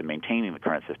returns to maintaining the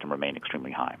current system remain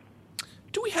extremely high.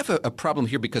 Do we have a problem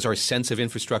here because our sense of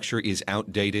infrastructure is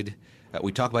outdated?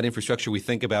 We talk about infrastructure, we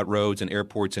think about roads and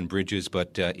airports and bridges,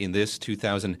 but in this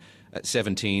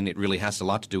 2017, it really has a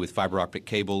lot to do with fiber optic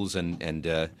cables and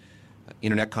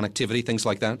internet connectivity, things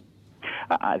like that?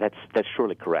 That's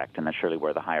surely correct, and that's surely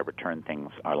where the higher return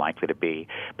things are likely to be.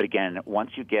 But again,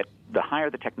 once you get the higher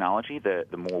the technology, the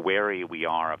more wary we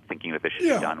are of thinking that this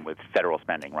should be done with federal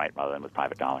spending, right, rather than with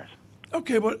private dollars.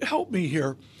 Okay, but help me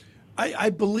here.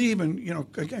 I believe, and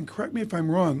again, correct me if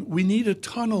I'm wrong, we need a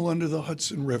tunnel under the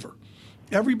Hudson River.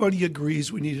 Everybody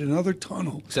agrees we need another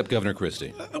tunnel. Except Governor Christie.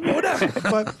 Whatever,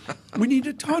 but we need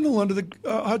a tunnel under the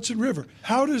Hudson River.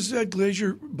 How does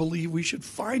Glaeser believe we should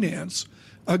finance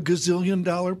a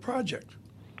gazillion-dollar project?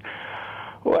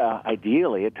 Well,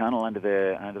 ideally, a tunnel under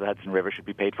the Hudson River should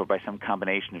be paid for by some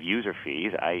combination of user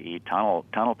fees, i.e. tunnel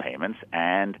payments,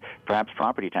 and perhaps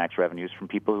property tax revenues from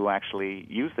people who actually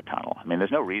use the tunnel. I mean, there's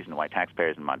no reason why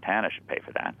taxpayers in Montana should pay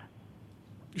for that.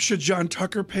 Should John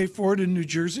Tucker pay for it in New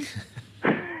Jersey?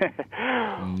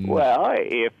 Well,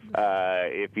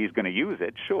 if he's going to use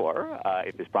it, sure.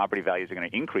 If his property values are going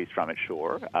to increase from it,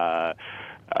 sure.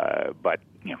 But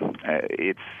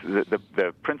it's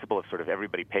the principle of sort of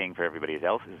everybody paying for everybody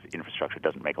else's infrastructure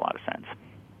doesn't make a lot of sense.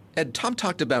 Ed, Tom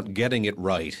talked about getting it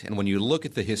right, and when you look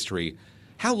at the history,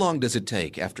 how long does it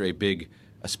take after a big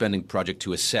spending project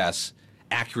to assess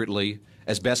accurately,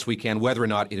 as best we can, whether or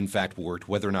not it in fact worked,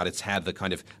 whether or not it's had the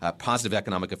kind of positive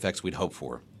economic effects we'd hope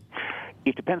for?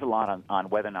 It depends a lot on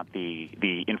whether or not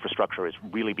the infrastructure is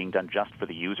really being done just for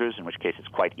the users, in which case it's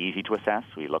quite easy to assess.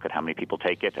 We look at how many people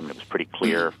take it. I mean, it was pretty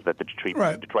clear that the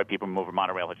Detroit people move over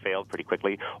monorail had failed pretty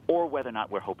quickly, or whether or not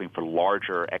we're hoping for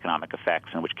larger economic effects,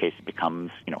 in which case it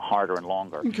becomes harder and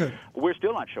longer. Okay. We're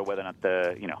still not sure whether or not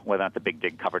the Big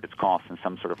Dig covered its costs in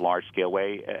some sort of large scale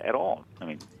way at all. I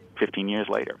mean, 15 years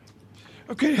later.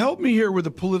 Okay, help me here with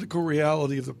the political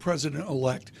reality of the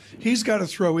president-elect. He's got to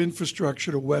throw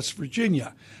infrastructure to West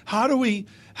Virginia. How do we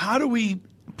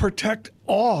protect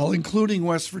all, including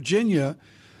West Virginia,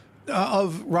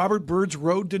 of Robert Byrd's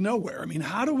road to nowhere? I mean,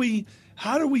 how do we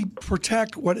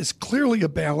protect what is clearly a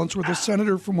balance where the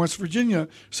senator from West Virginia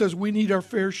says we need our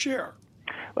fair share?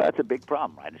 Well, that's a big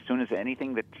problem, right? As soon as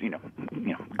anything that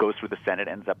goes through the Senate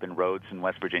ends up in roads in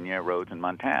West Virginia, roads in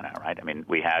Montana, right? I mean,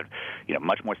 we have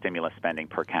much more stimulus spending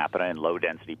per capita in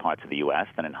low-density parts of the U.S.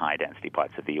 than in high-density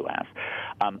parts of the U.S.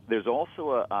 There's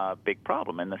also a big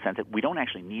problem in the sense that we don't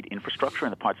actually need infrastructure in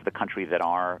the parts of the country that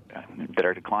are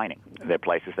declining. There are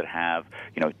places that have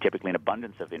typically an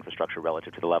abundance of infrastructure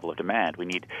relative to the level of demand. We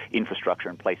need infrastructure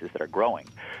in places that are growing.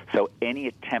 So any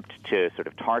attempt to sort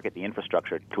of target the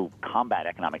infrastructure to combat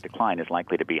economic decline is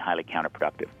likely to be highly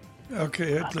counterproductive.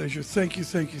 Okay, Ed Glaeser, thank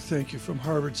you from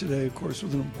Harvard today, of course,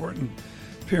 with an important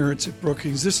appearance at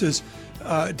Brookings. This is,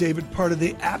 David, part of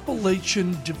the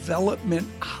Appalachian Development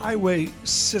Highway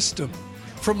System.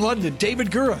 From London, David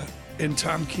Gura and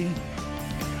Tom Keene.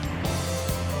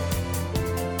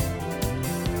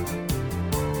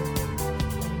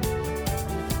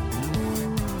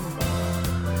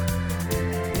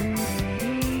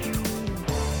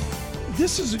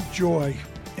 This is a joy,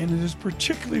 and it is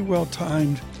particularly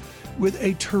well-timed with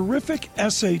a terrific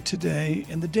essay today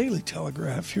in the Daily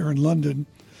Telegraph here in London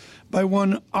by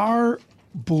one R.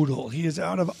 Bootle. He is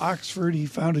out of Oxford. He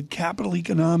founded Capital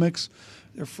Economics.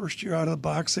 Their first year out of the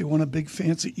box, they won a big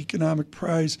fancy economic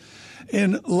prize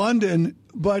in London.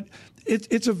 But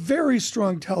it's a very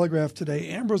strong Telegraph today.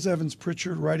 Ambrose Evans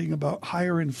Pritchard writing about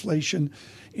higher inflation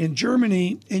in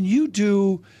Germany, and you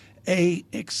do a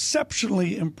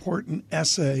exceptionally important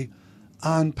essay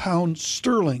on pound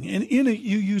sterling. And in it,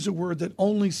 you use a word that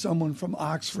only someone from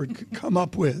Oxford could come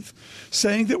up with,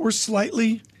 saying that we're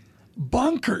slightly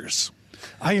bonkers.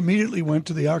 I immediately went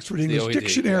to the Oxford English OED,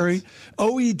 Dictionary. yes.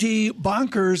 OED,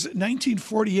 bonkers,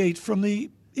 1948, from the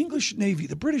English Navy,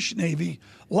 the British Navy.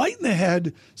 Light in the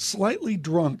head, slightly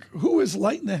drunk. Who is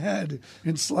light in the head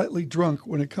and slightly drunk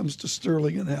when it comes to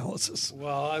sterling analysis?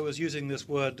 Well, I was using this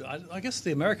word, I guess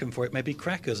the American for it may be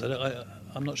crackers.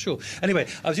 I'm not sure. Anyway,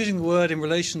 I was using the word in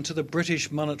relation to the British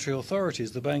monetary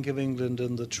authorities, the Bank of England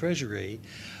and the Treasury,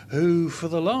 who for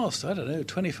the last,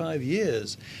 25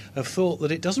 years have thought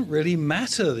that it doesn't really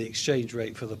matter the exchange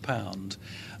rate for the pound.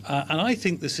 And I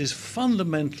think this is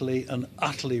fundamentally and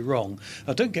utterly wrong.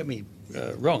 Now, don't get me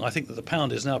wrong. I think that the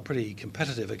pound is now pretty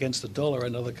competitive against the dollar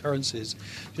and other currencies,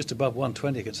 just above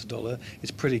 120 against the dollar.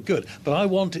 It's pretty good. But I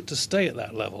want it to stay at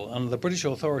that level. And the British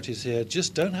authorities here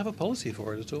just don't have a policy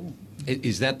for it at all.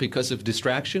 Is that because of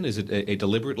distraction? Is it a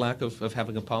deliberate lack of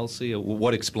having a policy?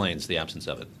 What explains the absence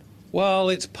of it? Well,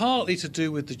 it's partly to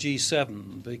do with the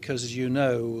G7 because, as you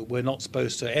know, we're not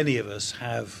supposed to, any of us,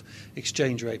 have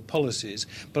exchange rate policies.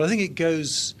 But I think it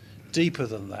goes deeper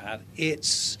than that.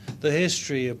 It's the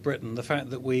history of Britain, the fact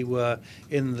that we were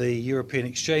in the European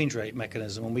exchange rate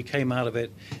mechanism and we came out of it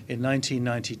in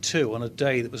 1992 on a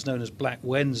day that was known as Black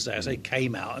Wednesday. I say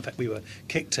came out. In fact, we were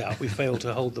kicked out. We failed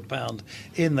to hold the pound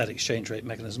in that exchange rate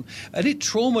mechanism. And it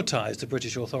traumatized the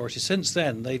British authorities. Since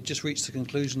then, they've just reached the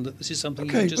conclusion that this is something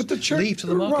you just leave to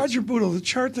the market. Roger Bootle, the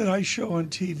chart that I show on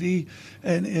TV,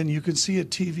 and you can see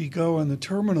at TV Go on the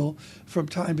terminal from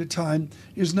time to time,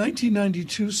 is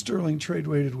 1992 sterling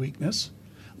trade-weighted weakness,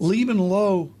 Lehman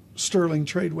low sterling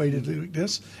trade-weighted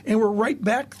weakness, and we're right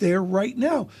back there right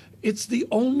now. It's the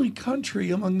only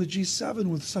country among the G7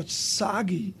 with such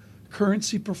soggy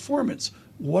currency performance.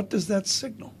 What does that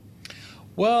signal?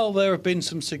 Well, there have been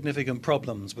some significant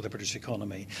problems with the British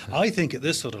economy. I think at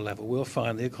this sort of level we'll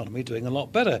find the economy doing a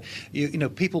lot better. You know,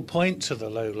 people point to the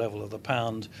low level of the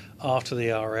pound after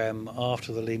the RM,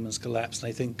 after the Lehman's collapse, and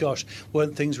they think, gosh,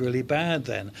 weren't things really bad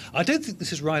then? I don't think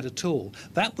this is right at all.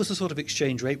 That was the sort of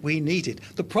exchange rate we needed.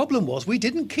 The problem was we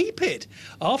didn't keep it.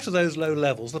 After those low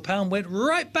levels, the pound went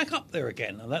right back up there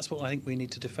again, and that's what I think we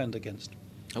need to defend against.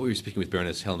 We were speaking with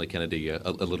Baroness Helena Kennedy a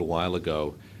little while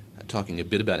ago, talking a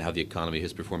bit about how the economy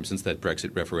has performed since that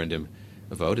Brexit referendum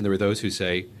vote. And there were those who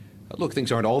say, look,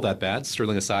 things aren't all that bad,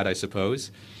 sterling aside, I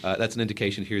suppose. That's an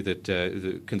indication here that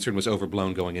the concern was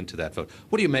overblown going into that vote.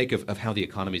 What do you make of how the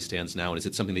economy stands now, and is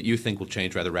it something that you think will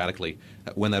change rather radically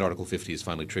when that Article 50 is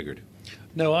finally triggered?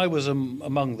 No, I was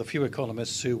among the few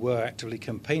economists who were actively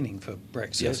campaigning for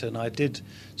Brexit, Yes. and I did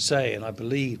say, and I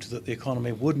believed, that the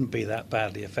economy wouldn't be that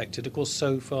badly affected. Of course,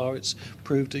 so far it's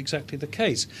proved exactly the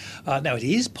case. Now, it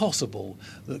is possible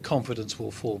that confidence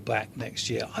will fall back next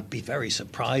year. I'd be very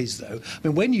surprised, though. I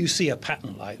mean, when you see a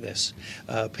pattern like this,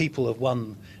 people of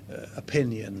one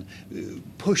opinion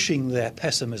pushing their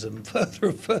pessimism further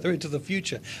and further into the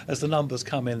future as the numbers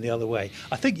come in the other way,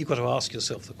 I think you've got to ask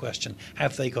yourself the question,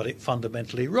 have they got it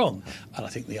fundamentally wrong? And I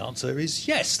think the answer is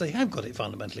yes, they have got it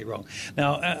fundamentally wrong.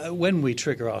 Now, when we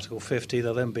trigger Article 50,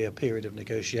 there'll then be a period of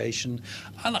negotiation,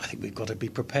 and I think we've got to be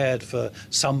prepared for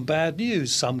some bad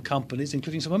news. Some companies,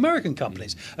 including some American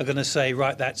companies, are going to say,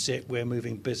 right, that's it, we're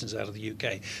moving business out of the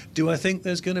UK. Do I think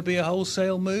there's going to be a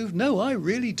wholesale move? No, I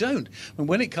really don't. And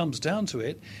when it comes down to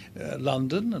it,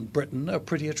 London and Britain are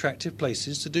pretty attractive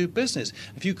places to do business.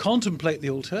 If you contemplate the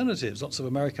alternatives, lots of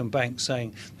American banks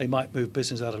saying they might move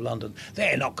business out of London,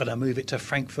 they're not going to move it to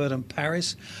Frankfurt and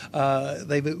Paris.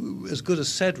 They've as good as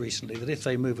said recently that if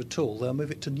they move at all, they'll move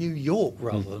it to New York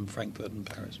rather than Frankfurt and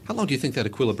Paris. How long do you think that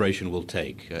equilibration will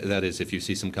take? That is, if you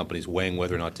see some companies weighing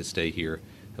whether or not to stay here,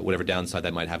 whatever downside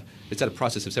that might have. Is that a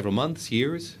process of several months,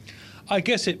 years? I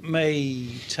guess it may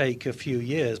take a few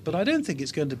years, but I don't think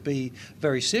it's going to be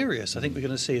very serious. I think we're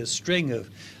going to see a string of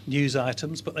news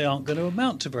items, but they aren't going to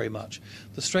amount to very much.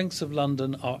 The strengths of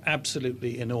London are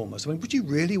absolutely enormous. I mean, would you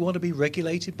really want to be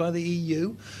regulated by the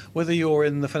EU, whether you're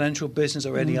in the financial business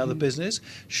or any other business?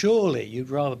 Surely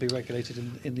you'd rather be regulated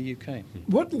in the UK.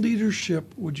 What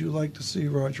leadership would you like to see,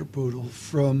 Roger Bootle,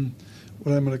 from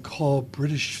what I'm going to call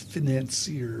British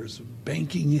financiers,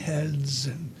 banking heads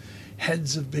and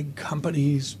heads of big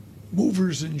companies,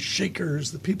 movers and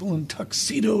shakers, the people in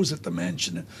tuxedos at the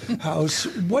Mansion House?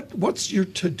 What's your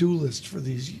to-do list for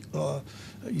these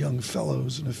young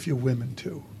fellows and a few women,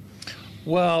 too?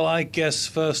 Well, I guess,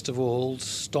 first of all,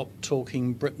 stop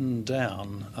talking Britain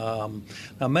down.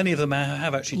 Now, many of them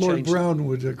have actually changed. Lord Brown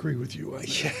would agree with you, I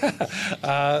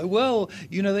think. Well,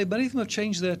 you know, many of them have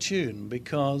changed their tune,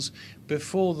 because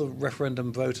before the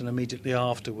referendum vote and immediately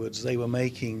afterwards, they were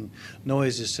making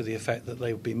noises to the effect that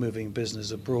they would be moving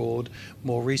business abroad.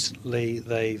 More recently,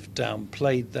 they've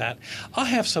downplayed that. I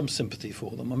have some sympathy for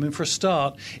them. I mean, for a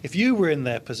start, if you were in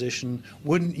their position,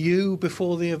 wouldn't you,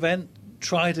 before the event,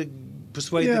 try to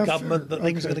persuade the government that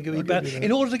things are going to be bad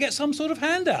in order to get some sort of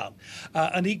handout?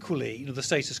 And equally, you know, the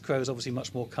status quo is obviously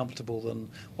much more comfortable than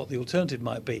what the alternative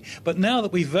might be. But now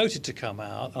that we've voted to come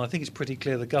out, and I think it's pretty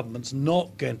clear the government's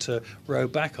not going to row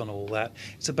back on all that,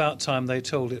 it's about time they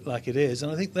told it like it is, and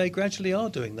I think they gradually are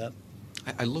doing that.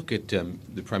 I look at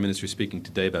the Prime Minister speaking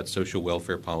today about social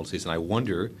welfare policies, and I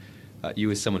wonder,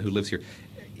 you as someone who lives here,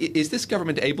 is this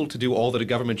government able to do all that a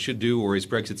government should do, or is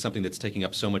Brexit something that's taking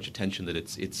up so much attention that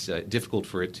it's difficult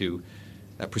for it to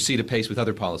proceed apace with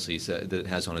other policies that it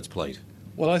has on its plate?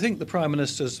 Well, I think the Prime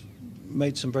Minister's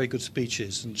made some very good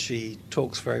speeches, and she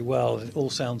talks very well, and it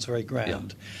all sounds very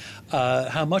grand.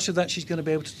 How much of that she's going to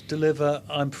be able to deliver,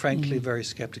 I'm frankly very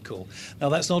sceptical. Now,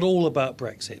 that's not all about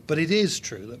Brexit, but it is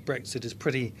true that Brexit is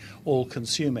pretty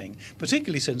all-consuming,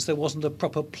 particularly since there wasn't a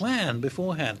proper plan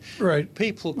beforehand. Right.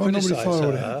 People criticise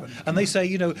her, and they say,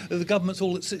 you know, the government's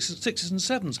all at sixes and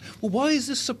sevens. Well, why is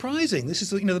this surprising? This is,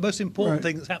 the most important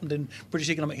thing that's happened in British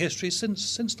economic history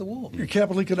since the war. Your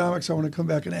capital economics, I want to come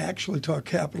back and actually talk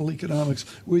capital economics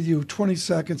with you. 20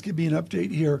 seconds, give me an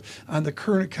update here on the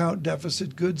current account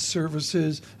deficit, goods,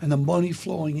 services, and the money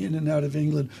flowing in and out of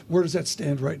England. Where does that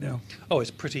stand right now? Oh, it's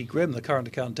pretty grim. The current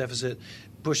account deficit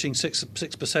pushing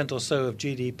 6% or so of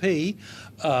GDP.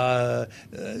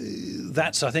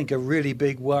 That's, I think, a really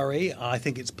big worry. I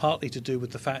think it's partly to do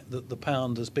with the fact that the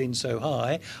pound has been so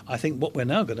high. I think what we're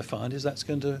now going to find is that's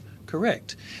going to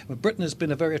correct. Britain has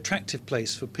been a very attractive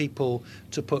place for people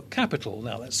to put capital.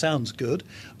 Now, that sounds good.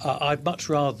 I'd much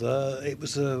rather it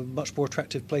was a much more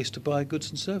attractive place to buy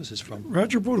goods and services from.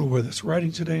 Roger Bootle with us,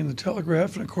 writing today in the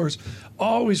Telegraph, and, of course,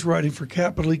 always writing for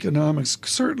capital economics,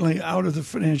 certainly out of the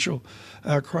financial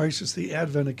crisis. The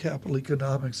advent of capital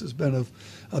economics has been of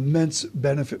immense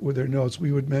benefit with their notes.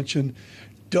 We would mention,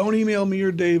 don't email me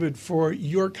or David for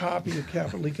your copy of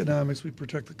Capital Economics. We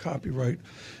protect the copyright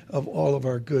of all of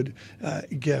our good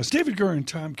guests. David Gurr and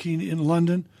Tom Keene in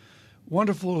London.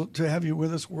 Wonderful to have you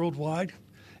with us worldwide.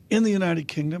 in the United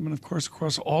Kingdom and, of course,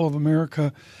 across all of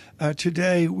America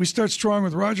today. We start strong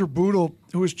with Roger Bootle,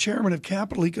 who is chairman of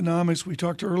Capital Economics. We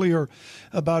talked earlier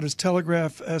about his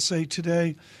Telegraph essay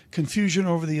today, Confusion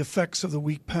over the Effects of the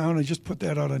Weak Pound. I just put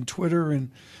that out on Twitter and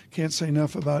can't say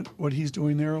enough about what he's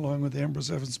doing there, along with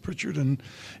Ambrose Evans-Pritchard and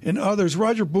others.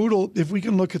 Roger Bootle, if we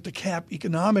can look at the Cap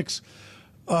Economics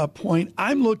point,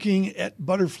 I'm looking at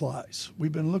butterflies.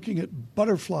 We've been looking at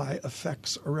butterfly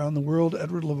effects around the world.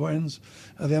 Edward Lorenz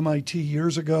of MIT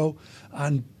years ago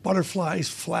on butterflies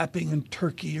flapping in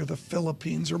Turkey or the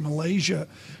Philippines or Malaysia.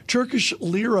 Turkish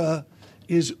lira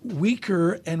is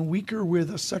weaker and weaker with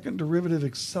a second derivative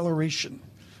acceleration.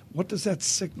 What does that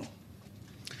signal?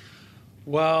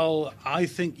 Well, I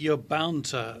think you're bound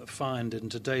to find in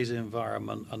today's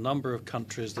environment a number of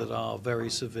countries that are very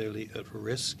severely at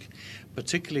risk,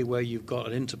 particularly where you've got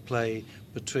an interplay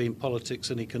between politics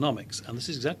and economics. And this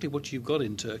is exactly what you've got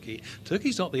in Turkey.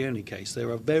 Turkey's not the only case. There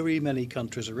are very many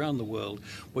countries around the world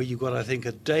where you've got, I think,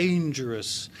 a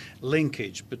dangerous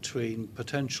linkage between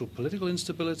potential political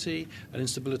instability and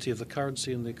instability of the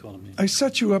currency and the economy. I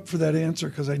set you up for that answer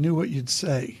because I knew what you'd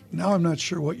say. Now I'm not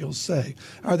sure what you'll say.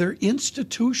 Are there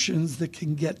institutions that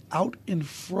can get out in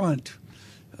front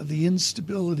of the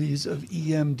instabilities of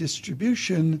EM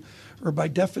distribution, or by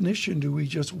definition, do we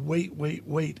just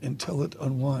wait until it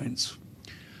unwinds?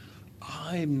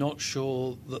 I'm not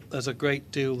sure that there's a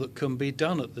great deal that can be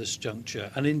done at this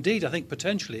juncture. And indeed, I think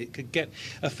potentially it could get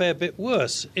a fair bit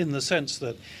worse in the sense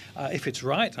that if it's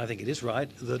right, I think it is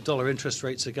right, the dollar interest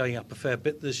rates are going up a fair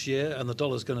bit this year and the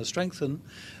dollar's going to strengthen.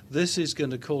 This is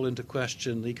going to call into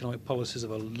question the economic policies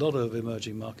of a lot of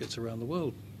emerging markets around the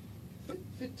world.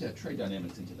 Fit trade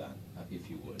dynamics into that, if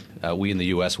you would. We in the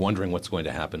U.S. wondering what's going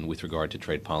to happen with regard to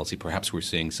trade policy. Perhaps we're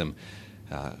seeing some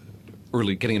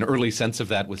getting an early sense of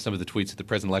that with some of the tweets that the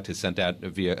president-elect has sent out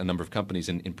via a number of companies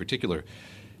in particular.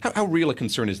 How real a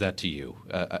concern is that to you?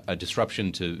 A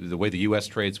disruption to the way the U.S.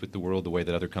 trades with the world, the way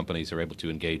that other companies are able to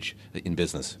engage in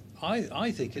business? I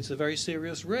think it's a very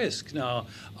serious risk. Now,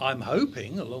 I'm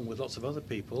hoping, along with lots of other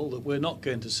people, that we're not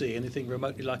going to see anything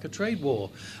remotely like a trade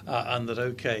war and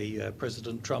that,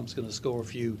 President Trump's going to score a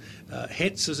few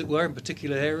hits, as it were, in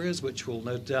particular areas, which will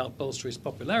no doubt bolster his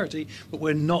popularity, but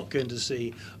we're not going to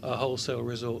see a wholesale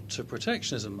resort to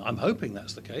protectionism. I'm hoping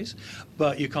that's the case,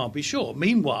 but you can't be sure.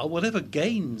 Meanwhile, whatever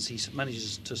gains he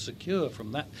manages to secure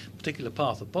from that particular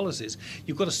path of policies,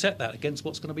 you've got to set that against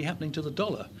what's going to be happening to the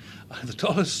dollar. The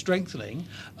dollar's strengthening.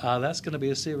 That's going to be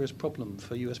a serious problem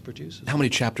for U.S. producers. How many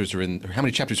chapters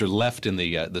are left in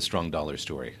the strong dollar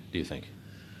story, do you think?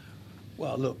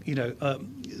 Well, look,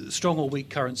 strong or weak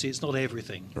currency, it's not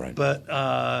everything. Right. But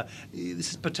this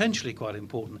is potentially quite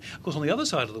important. Of course, on the other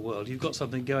side of the world, you've got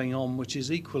something going on which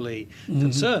is equally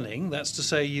concerning. That's to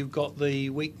say you've got the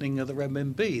weakening of the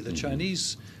renminbi, the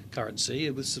Chinese currency,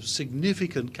 with some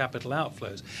significant capital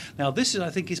outflows. Now, this is, I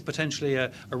think, is potentially a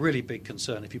really big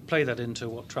concern if you play that into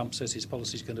what Trump says his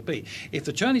policy is going to be. If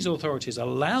the Chinese authorities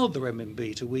allowed the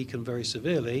renminbi to weaken very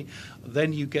severely,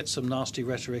 then you get some nasty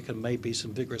rhetoric and maybe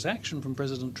some vigorous action from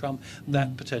President Trump.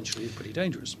 That potentially is pretty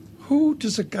dangerous. Who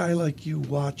does a guy like you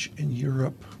watch in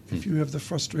Europe if you have the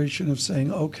frustration of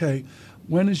saying, okay,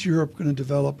 when is Europe going to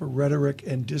develop a rhetoric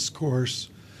and discourse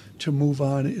to move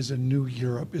on is a new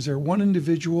Europe? Is there one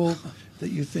individual that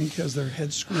you think has their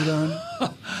head screwed on?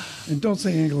 And don't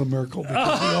say Angela Merkel,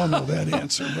 because we all know that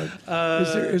answer.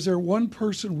 But is there one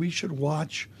person we should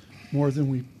watch more than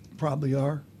we probably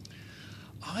are?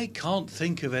 I can't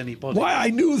think of anybody. Why? I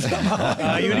knew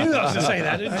that. You knew I was going to say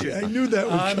that, didn't you? I knew that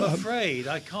would I'm come. afraid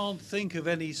I can't think of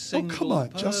any single come on,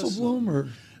 person. Jesselblom or...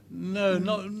 No,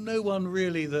 no one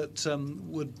really that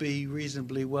would be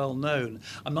reasonably well known.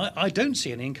 I don't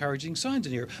see any encouraging signs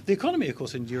in Europe. The economy, of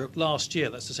course, in Europe last year,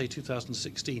 that's to say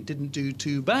 2016, didn't do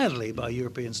too badly by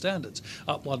European standards,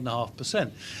 up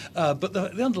 1.5%. But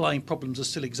the underlying problems are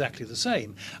still exactly the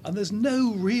same. And there's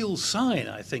no real sign,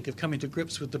 I think, of coming to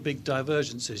grips with the big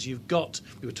divergences. We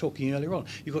were talking earlier on,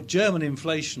 you've got German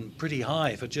inflation pretty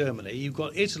high for Germany. You've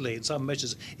got Italy, in some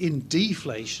measures, in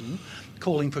deflation,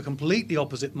 calling for completely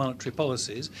opposite monetary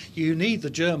policies. You need the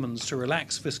Germans to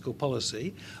relax fiscal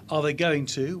policy. Are they going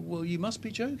to? Well, you must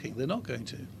be joking. They're not going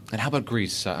to. And how about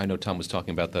Greece? I know Tom was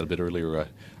talking about that a bit earlier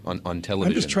on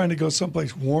television. I'm just trying to go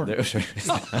someplace warm.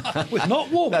 With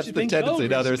not warm. That's the tendency.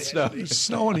 Now there's snow. There's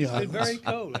snow in the It's islands. been very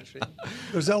cold, actually.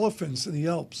 There's elephants in the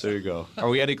Alps. There you go. Are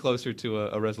we any closer to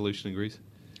a resolution in Greece?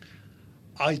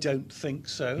 I don't think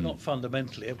so, not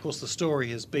fundamentally. Of course, the story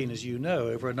has been, as you know,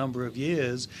 over a number of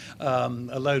years, a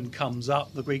loan comes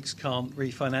up, the Greeks can't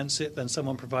refinance it, then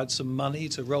someone provides some money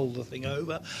to roll the thing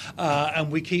over,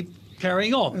 and we keep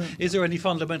carrying on. Is there any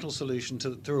fundamental solution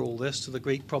to all this, to the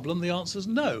Greek problem? The answer is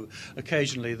no.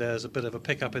 Occasionally there's a bit of a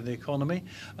pickup in the economy.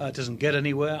 It doesn't get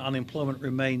anywhere. Unemployment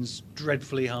remains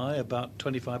dreadfully high, about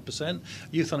 25%.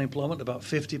 Youth unemployment, about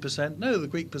 50%. No, the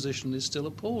Greek position is still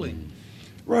appalling.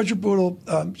 Roger Bootle,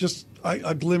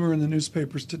 a glimmer in the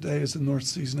newspapers today is the North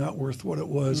Sea's not worth what it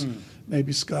was.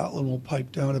 Maybe Scotland will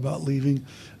pipe down about leaving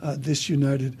this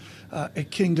united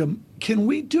kingdom. Can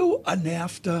we do a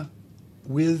NAFTA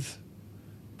with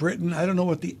Britain? I don't know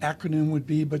what the acronym would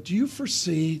be, but do you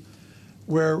foresee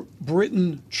where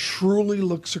Britain truly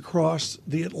looks across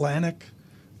the Atlantic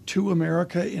to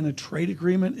America in a trade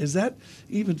agreement? Is that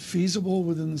even feasible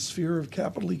within the sphere of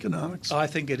capital economics? I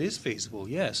think it is feasible,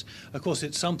 yes. Of course,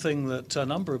 it's something that a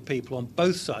number of people on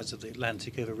both sides of the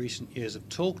Atlantic over recent years have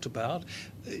talked about.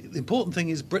 The important thing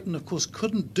is Britain, of course,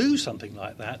 couldn't do something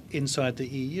like that inside the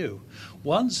EU.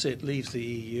 Once it leaves the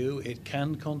EU, it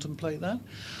can contemplate that.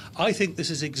 I think this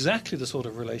is exactly the sort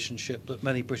of relationship that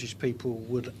many British people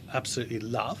would absolutely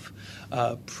love.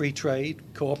 Free trade,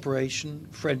 cooperation,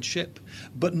 friendship,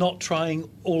 but not trying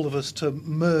all of us to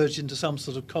merge into some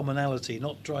sort of commonality,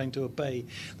 not trying to obey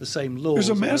the same laws. There's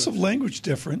a massive language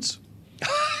difference.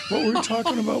 What were we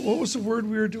talking about? What was the word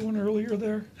we were doing earlier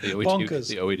there? Bonkers.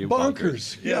 The OED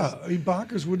bonkers. Yeah. I mean,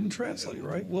 bonkers wouldn't translate,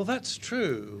 right? Well, that's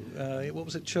true. What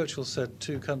was it Churchill said?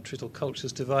 2 countries or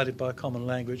cultures divided by a common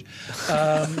language.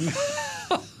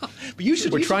 But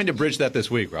We're trying to bridge that this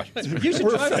week, Roger.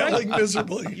 We're failing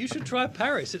miserably. You should try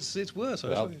Paris. It's worse.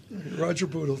 Well, Roger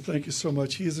Bootle, thank you so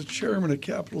much. He is the chairman of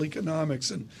Capital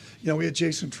Economics. And, we had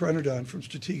Jason Trennard on from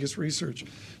Strategas Research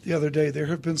the other day. There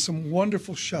have been some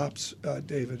wonderful shops,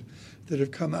 David, that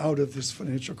have come out of this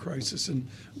financial crisis. And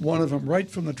one of them, right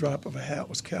from the drop of a hat,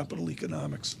 was Capital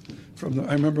Economics.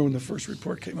 I remember when the first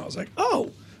report came out, I was like,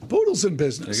 oh, Bootle's in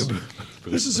business.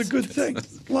 This is a good thing.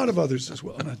 A lot of others as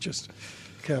well, not just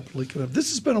Capital Economics. This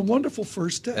has been a wonderful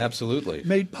first day. Absolutely.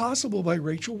 Made possible by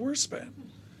Rachel Worspan.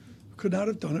 Could not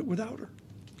have done it without her.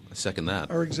 I second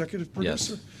that. Our executive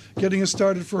producer. Yes. Getting us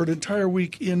started for an entire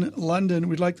week in London.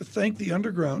 We'd like to thank the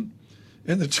Underground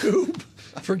and the Tube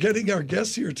for getting our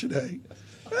guests here today.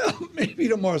 Well, maybe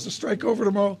tomorrow's a strike over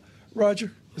tomorrow.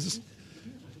 Roger?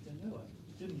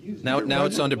 Now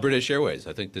it's on to British Airways.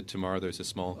 I think that tomorrow there's a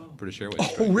small British Airways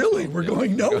strike. Oh, really? We're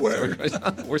going nowhere.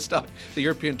 We're stuck. The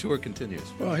European tour continues.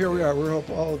 Well, here we are. We hope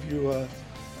all of you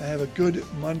have a good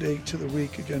Monday to the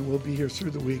week. Again, we'll be here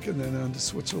through the week and then on to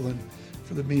Switzerland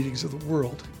for the meetings of the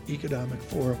World Economic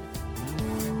Forum.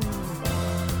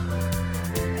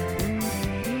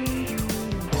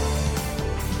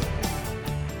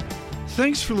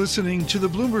 Thanks for listening to the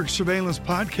Bloomberg Surveillance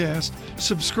Podcast.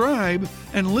 Subscribe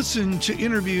and listen to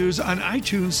interviews on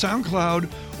iTunes,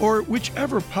 SoundCloud, or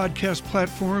whichever podcast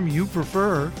platform you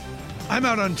prefer. I'm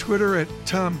out on Twitter at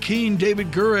Tom Keene.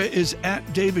 David Gura is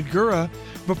at David Gura.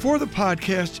 Before the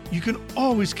podcast, you can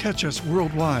always catch us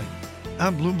worldwide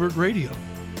on Bloomberg Radio.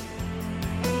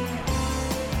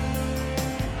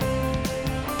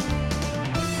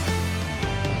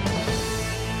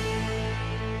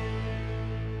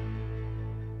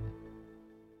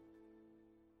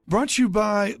 Brought to you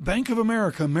by Bank of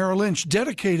America Merrill Lynch,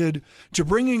 dedicated to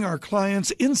bringing our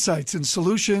clients insights and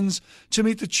solutions to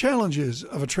meet the challenges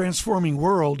of a transforming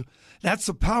world. That's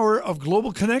the power of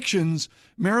global connections.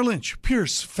 Merrill Lynch,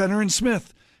 Pierce, Fenner &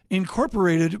 Smith,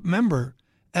 Incorporated, member,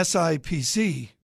 SIPC.